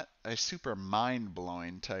not a super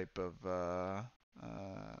mind-blowing type of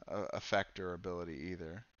effect or ability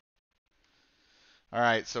either. All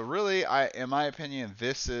right, so really, in my opinion,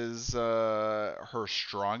 this is her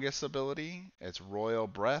strongest ability. It's Royal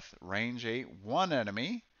Breath, range 8, 1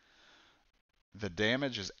 enemy. The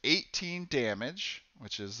damage is 18 damage,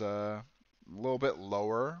 which is a little bit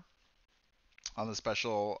lower on the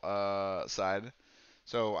special side.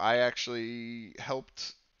 So I actually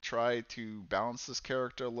helped try to balance this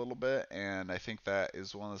character a little bit, and I think that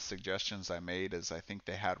is one of the suggestions I made. Is I think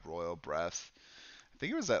they had Royal Breath. I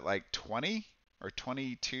think it was at like 20 or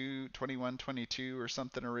 22, 21, 22 or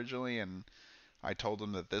something originally, and I told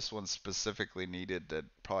them that this one specifically needed to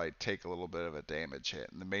probably take a little bit of a damage hit,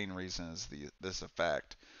 and the main reason is this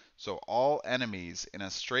effect. So all enemies in a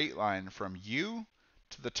straight line from you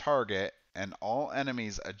to the target and all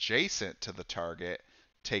enemies adjacent to the target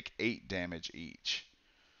take 8 damage each.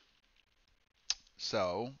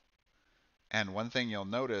 So, and one thing you'll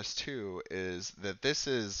notice too is that this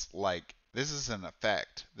is an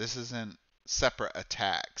effect. This isn't separate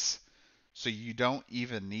attacks. So you don't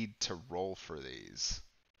even need to roll for these.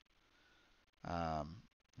 Um,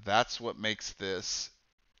 that's what makes this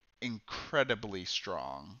incredibly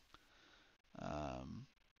strong. Um,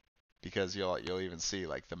 because you'll even see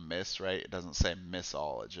like the miss, right? It doesn't say miss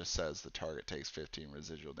all. It just says the target takes 15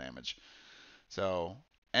 residual damage. So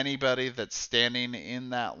anybody that's standing in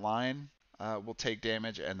that line will take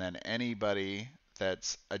damage, and then anybody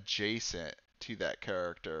that's adjacent to that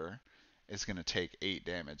character is going to take 8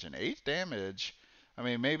 damage. And 8 damage, I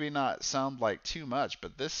mean, maybe not sound like too much,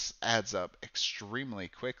 but this adds up extremely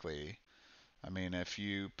quickly. I mean, if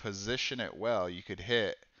you position it well, you could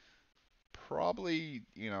hit probably,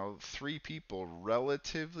 3 people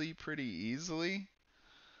relatively pretty easily.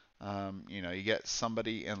 You get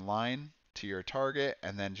somebody in line to your target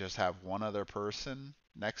and then just have one other person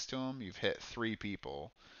next to them. You've hit 3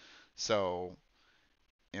 people. So,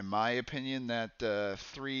 in my opinion, that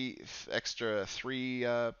three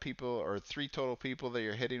people or 3 total people that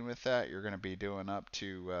you're hitting with that, you're going to be doing up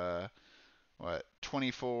to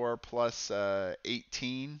 24 plus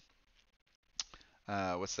 18.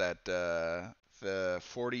 What's that? The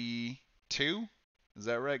 42? Is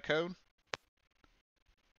that right, Code?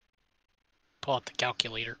 Pull out the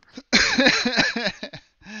calculator.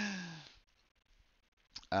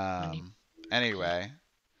 um. Anyway.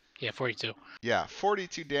 Yeah, 42. Yeah,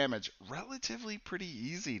 42 damage. Relatively pretty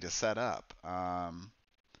easy to set up. I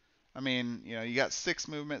mean, you got 6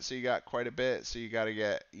 movement, so you got quite a bit. So you got to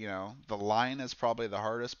get, the line is probably the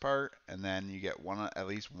hardest part, and then you get at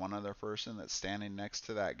least one other person that's standing next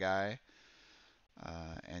to that guy,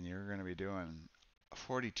 and you're going to be doing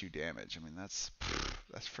 42 damage. I mean, that's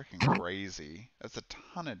freaking crazy. That's a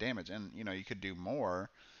ton of damage, and you could do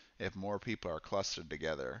more if more people are clustered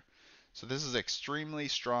together. So this is extremely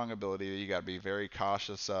strong ability that you got to be very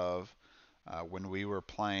cautious of. When we were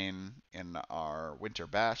playing in our Winter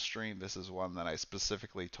Bash stream, this is one that I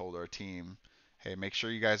specifically told our team, hey, make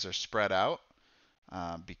sure you guys are spread out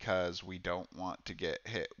because we don't want to get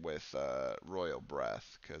hit with Royal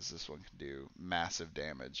Breath because this one can do massive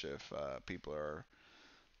damage if people are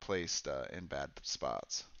placed in bad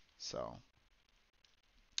spots. So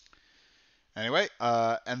anyway,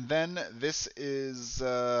 and then this is,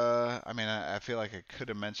 I mean, I feel like I could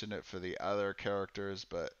have mentioned it for the other characters,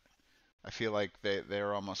 but I feel like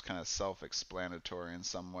they're almost kind of self-explanatory in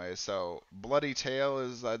some way. So Bloody Tail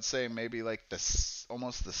is, I'd say, maybe like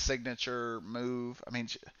almost the signature move. I mean,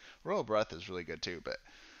 Royal Breath is really good too, but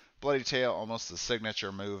Bloody Tail almost the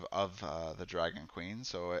signature move of the Dragon Queen.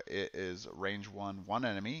 So it is range one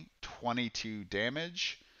enemy, 22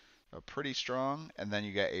 damage, pretty strong, and then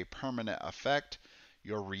you get a permanent effect.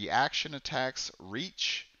 Your reaction attack's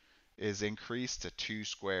reach is increased to 2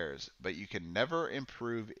 squares, but you can never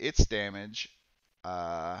improve its damage.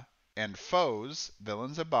 And foes,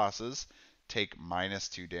 villains, and bosses take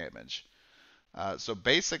 -2 damage. So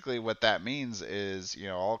basically, what that means is,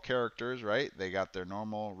 all characters, right? They got their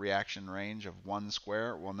normal reaction range of 1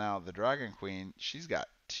 square. Well, now the Dragon Queen, she's got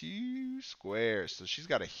 2 squares, so she's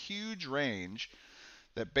got a huge range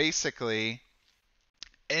that basically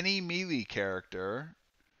any melee character,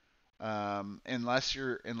 unless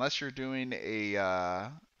you're doing a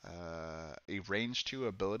range 2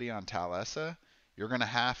 ability on Talessa, you're gonna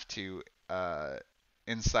have to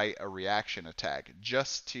incite a reaction attack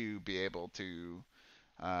just to be able to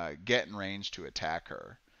get in range to attack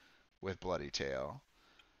her with Bloody Tail.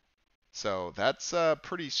 So that's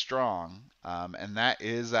pretty strong, and that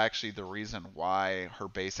is actually the reason why her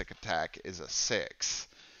basic attack is a 6.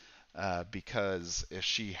 Because if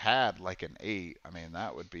she had like an 8, I mean,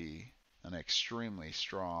 that would be an extremely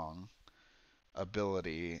strong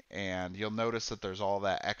ability. And you'll notice that there's all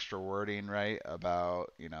that extra wording, right?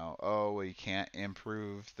 About, oh, well, you can't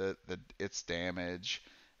improve its damage.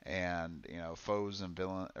 And, foes and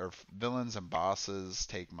villains and bosses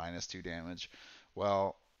take -2 damage.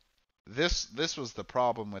 Well, this was the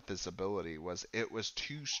problem with this ability was it was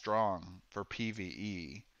too strong for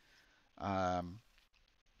PvE. Um,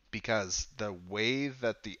 because the way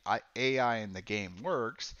that the AI in the game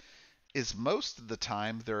works is most of the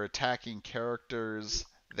time they're attacking characters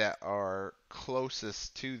that are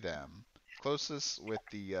closest to them, closest with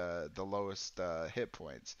the lowest hit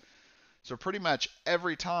points. So pretty much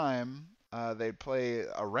every time they'd play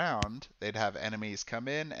around, they'd have enemies come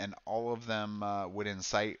in, and all of them would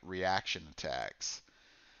incite reaction attacks.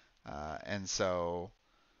 And so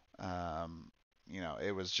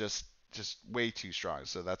it was just way too strong.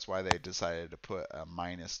 So that's why they decided to put a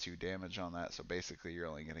 -2 damage on that. So basically, you're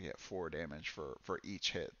only going to get 4 damage for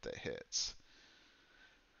each hit that hits.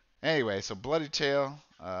 Anyway, so Bloody Tail,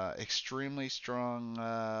 extremely strong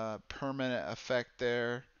permanent effect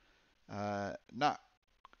there. Not,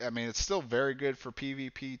 I mean, it's still very good for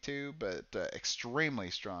PvP too, but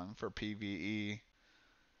extremely strong for PvE.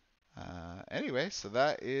 Anyway, so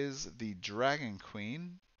that is the Dragon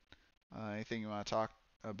Queen. Anything you want to talk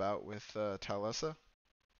about with Talessa?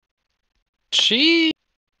 She's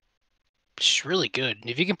really good.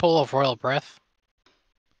 If you can pull off Royal Breath,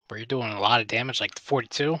 where you're doing a lot of damage, like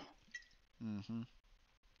 42, Mm-hmm.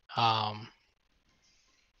 um,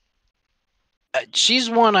 she's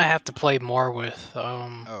one I have to play more with.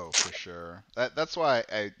 Oh, for sure. That's why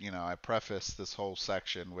I preface this whole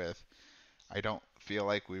section with I don't feel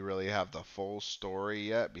like we really have the full story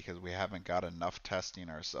yet because we haven't got enough testing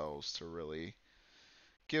ourselves to really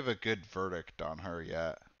give a good verdict on her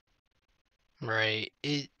yet. Right.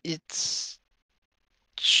 It's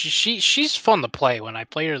she's fun to play. When I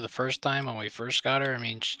played her the first time when we first got her, I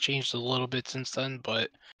mean, she changed a little bit since then,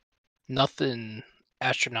 but nothing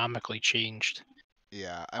astronomically changed.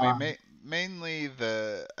 Yeah, I mean mainly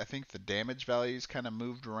I think the damage values kind of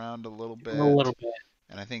moved around a little A little bit. bit.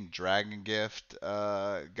 And I think Dragon Gift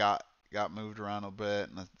got moved around a bit,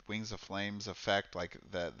 and the Wings of Flames effect, like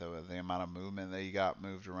the amount of movement that you got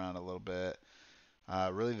moved around a little bit.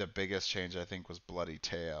 Really, the biggest change I think was Bloody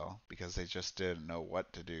Tail because they just didn't know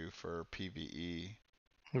what to do for PvE.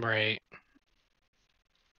 Right.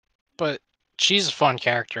 But she's a fun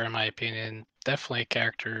character in my opinion. Definitely a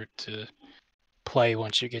character to play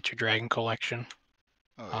once you get your Dragon Collection.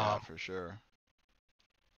 Oh yeah, Um, for sure.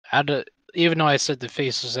 even though I said the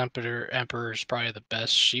Faceless Emperor is probably the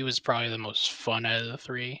best, she was probably the most fun out of the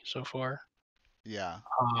three so far. Yeah,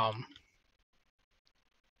 Um,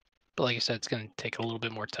 but like I said, it's going to take a little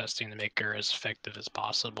bit more testing to make her as effective as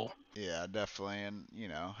possible. Yeah, definitely, and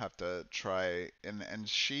have to try and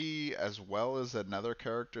she as well as another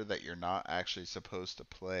character that you're not actually supposed to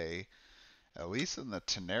play, at least in the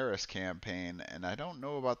Daenerys campaign, and I don't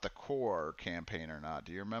know about the core campaign or not.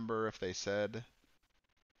 Do you remember if they said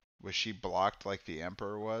was she blocked like the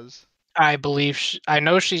Emperor was? I believe I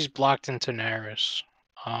know she's blocked in Daenerys.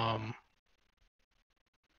 Yeah. Um,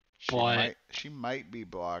 She but might be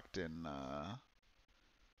blocked in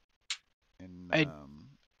I um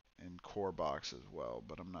in core box as well,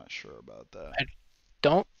 but I'm not sure about that. I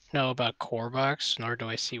don't know about Corebox, nor do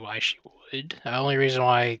I see why she would. The only reason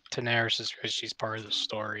why Daenerys is because she's part of the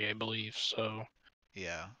story, I believe. So,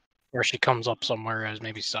 Yeah. or she comes up somewhere as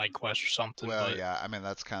maybe side quest or something. Well, But yeah, I mean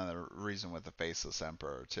that's kind of the reason with the Faceless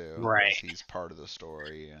Emperor too, is right, he's part of the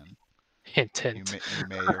story, and hint, hint. you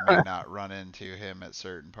may or may not run into him at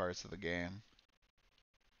certain parts of the game.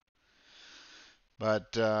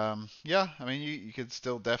 But yeah, I mean, you could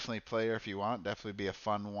still definitely play her if you want. Definitely be a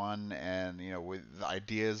fun one. And with the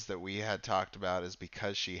ideas that we had talked about, is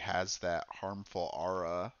because she has that harmful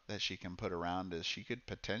aura that she can put around us, she could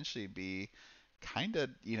potentially be kind of,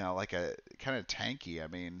 like a kind of tanky. I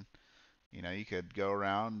mean, you could go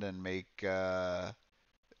around and make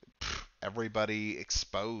everybody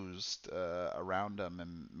exposed around them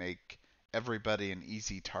and make everybody an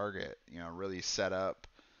easy target. Really set up,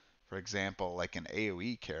 for example, like an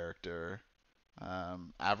AoE character,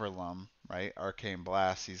 Averlum, right? Arcane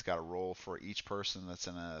Blast, he's got a roll for each person that's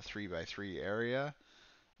in a 3x3 area.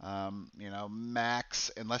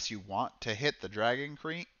 Max, unless you want to hit the Dragon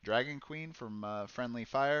Queen from Friendly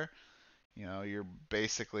Fire, you're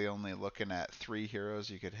basically only looking at 3 heroes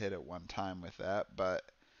you could hit at one time with that. But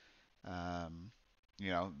um,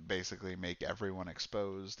 basically make everyone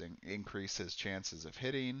exposed and increase his chances of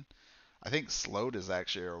hitting. I think Slowed is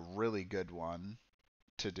actually a really good one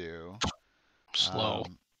to do, Slow.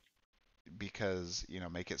 um, because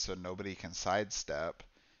make it so nobody can sidestep.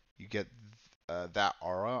 You get that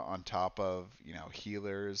aura on top of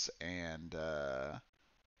healers and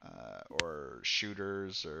or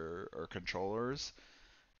shooters or controllers,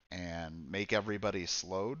 and make everybody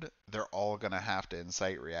slowed. They're all gonna have to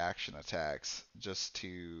incite reaction attacks just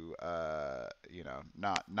to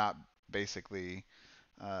not basically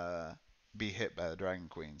uh, be hit by the Dragon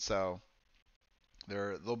Queen. So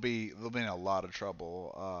they'll be in a lot of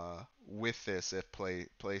trouble with this if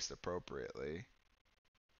placed appropriately.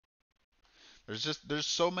 There's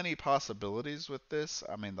so many possibilities with this.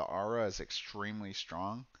 I mean, the aura is extremely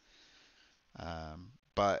strong.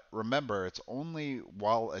 But remember, it's only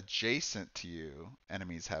while adjacent to you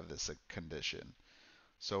enemies have this condition.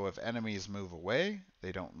 So if enemies move away,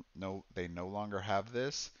 they no longer have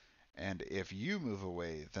this, and if you move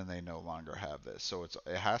away, then they no longer have this. So it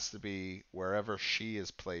has to be wherever she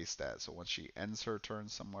is placed at. So once she ends her turn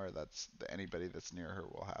somewhere, that's anybody that's near her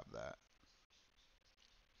will have that.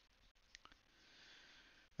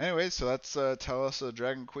 Anyway, so that's Talessa the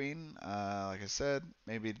Dragon Queen. Like I said,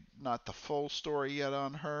 maybe not the full story yet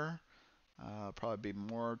on her. Probably be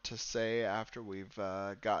more to say after we've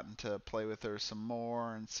gotten to play with her some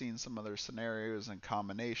more and seen some other scenarios and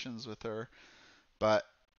combinations with her. But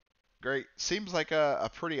great. Seems like a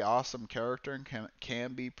pretty awesome character and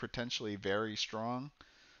can be potentially very strong.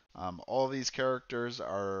 All these characters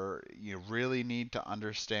are, you really need to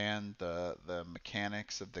understand the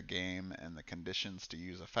mechanics of the game and the conditions to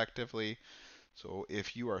use effectively. So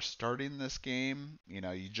if you are starting this game, you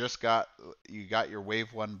got your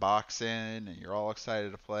wave 1 box in and you're all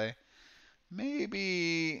excited to play,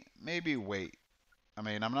 maybe wait. I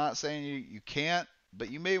mean, I'm not saying you can't, but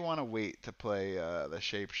you may want to wait to play the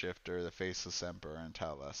Shapeshifter, the Faceless Emperor, and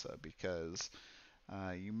Talessa, because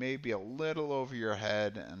you may be a little over your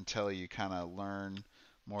head until you kind of learn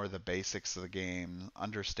more of the basics of the game,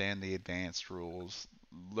 understand the advanced rules,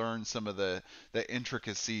 learn some of the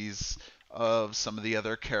intricacies of some of the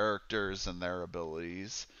other characters and their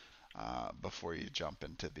abilities before you jump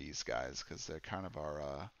into these guys, because they kind of are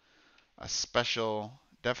a special,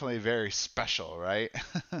 definitely very special, right?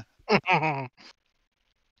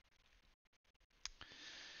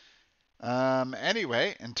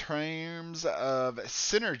 Anyway, in terms of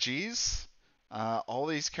synergies, all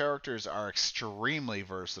these characters are extremely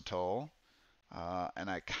versatile, and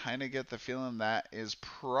I kind of get the feeling that is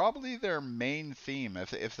probably their main theme.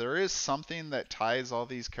 If there is something that ties all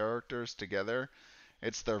these characters together,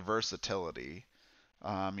 it's their versatility.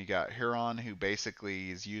 You got Huron, who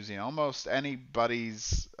basically is using almost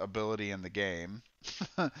anybody's ability in the game.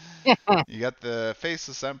 You got the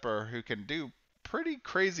Faceless Emperor, who can do pretty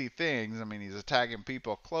crazy things. I mean, he's attacking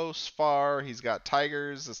people close, far. He's got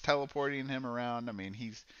tigers that's teleporting him around. I mean,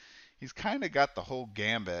 he's kind of got the whole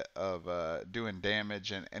gambit of doing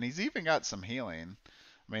damage, and he's even got some healing.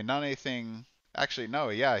 I mean, not anything. Actually, no,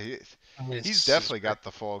 yeah, he's This is definitely great. got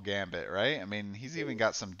the full gambit, right? I mean, he's even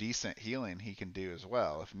got some decent healing he can do as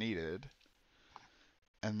well if needed.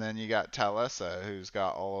 And then you got Talessa, who's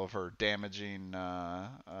got all of her damaging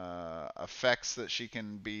effects that she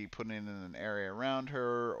can be putting in an area around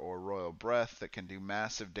her, or Royal Breath that can do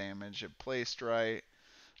massive damage if placed right,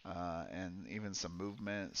 and even some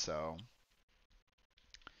movement. So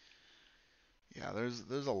yeah,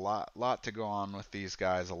 there's a lot to go on with these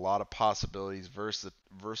guys. A lot of possibilities,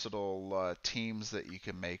 versatile teams that you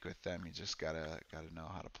can make with them. You just gotta know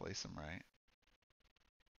how to place them right.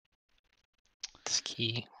 It's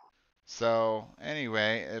key. So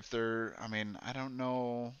anyway, if they're, I mean, I don't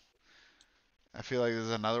know. I feel like there's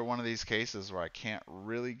another one of these cases where I can't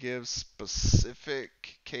really give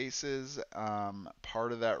specific cases.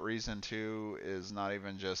 Part of that reason too is not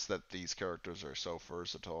even just that these characters are so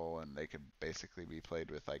versatile and they could basically be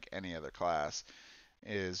played with like any other class,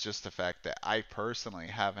 is just the fact that I personally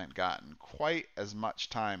haven't gotten quite as much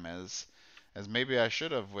time as maybe I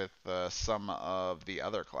should have with some of the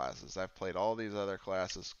other classes. I've played all these other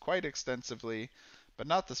classes quite extensively, but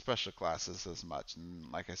not the special classes as much.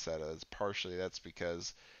 And like I said, it's partially that's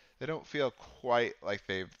because they don't feel quite like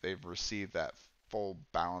they've received that full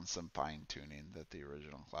balance and fine tuning that the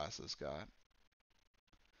original classes got.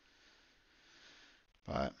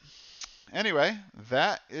 But anyway,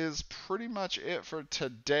 that is pretty much it for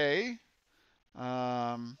today.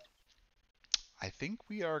 Um, I think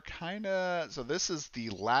we are kind of. So, this is the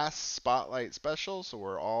last Spotlight special, so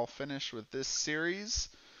we're all finished with this series.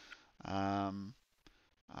 Um,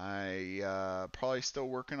 I probably still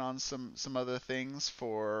working on some other things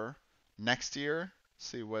for next year.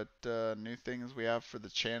 See what new things we have for the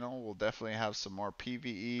channel. We'll definitely have some more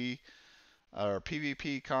PvE or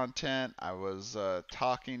PvP content. I was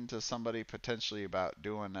talking to somebody potentially about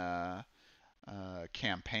doing a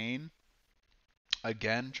campaign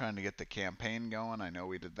again, trying to get the campaign going. I know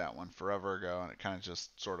we did that one forever ago, and it kind of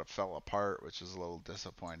just sort of fell apart, which is a little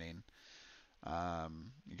disappointing.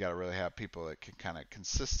 You got to really have people that can kind of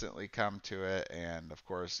consistently come to it, and of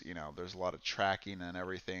course, there's a lot of tracking and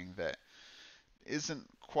everything that isn't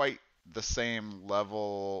quite the same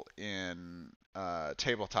level in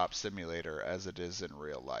tabletop simulator as it is in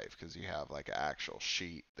real life, because you have like an actual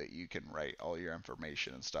sheet that you can write all your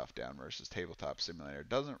information and stuff down, versus tabletop simulator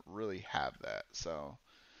doesn't really have that. So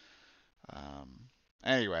um,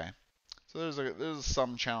 anyway, so there's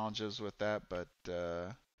some challenges with that, but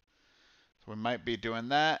so we might be doing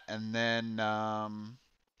that, and then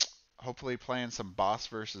hopefully playing some boss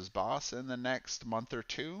versus boss in the next month or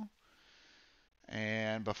two.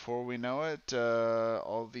 And before we know it,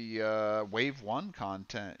 all the Wave 1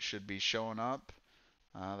 content should be showing up.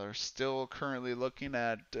 They're still currently looking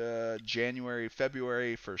at January,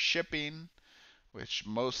 February for shipping, which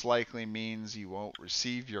most likely means you won't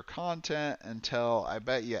receive your content until, I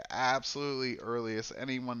bet you absolutely earliest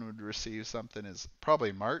anyone would receive something is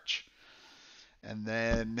probably March. And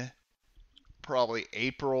then probably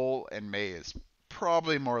April and May is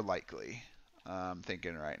probably more likely. I'm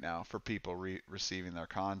thinking right now for people receiving their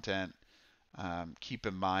content. Keep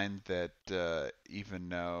in mind that even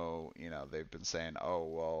though they've been saying, oh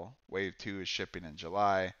well, Wave 2 is shipping in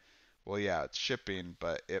July. Well, yeah, it's shipping,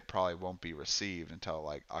 but it probably won't be received until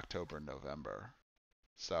like October, November.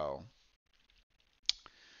 So,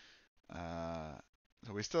 uh,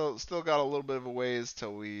 so we still got a little bit of a ways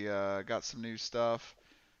till we got some new stuff,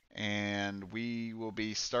 and we will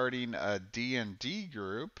be starting a D&D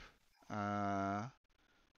group. Uh,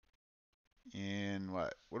 in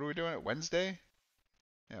what are we doing it Wednesday?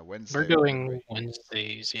 Yeah, We're Wednesday. doing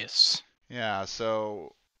Wednesdays, yes. Yeah,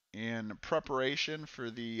 so in preparation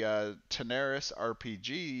for the Tenaris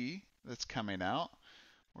RPG that's coming out,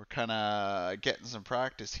 we're kind of getting some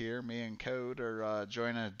practice here. Me and Code are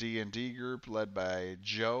joining a D&D group led by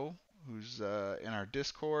Joe, who's in our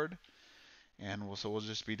Discord, and we'll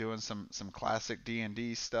just be doing some classic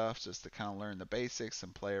D&D stuff just to kind of learn the basics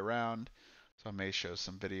and play around. So I may show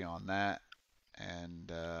some video on that.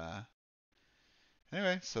 And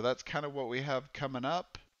anyway, so that's kind of what we have coming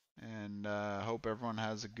up, and hope everyone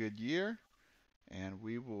has a good year, and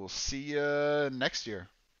we will see you next year.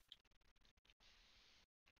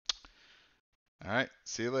 All right,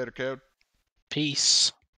 see you later, Code.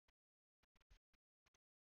 Peace.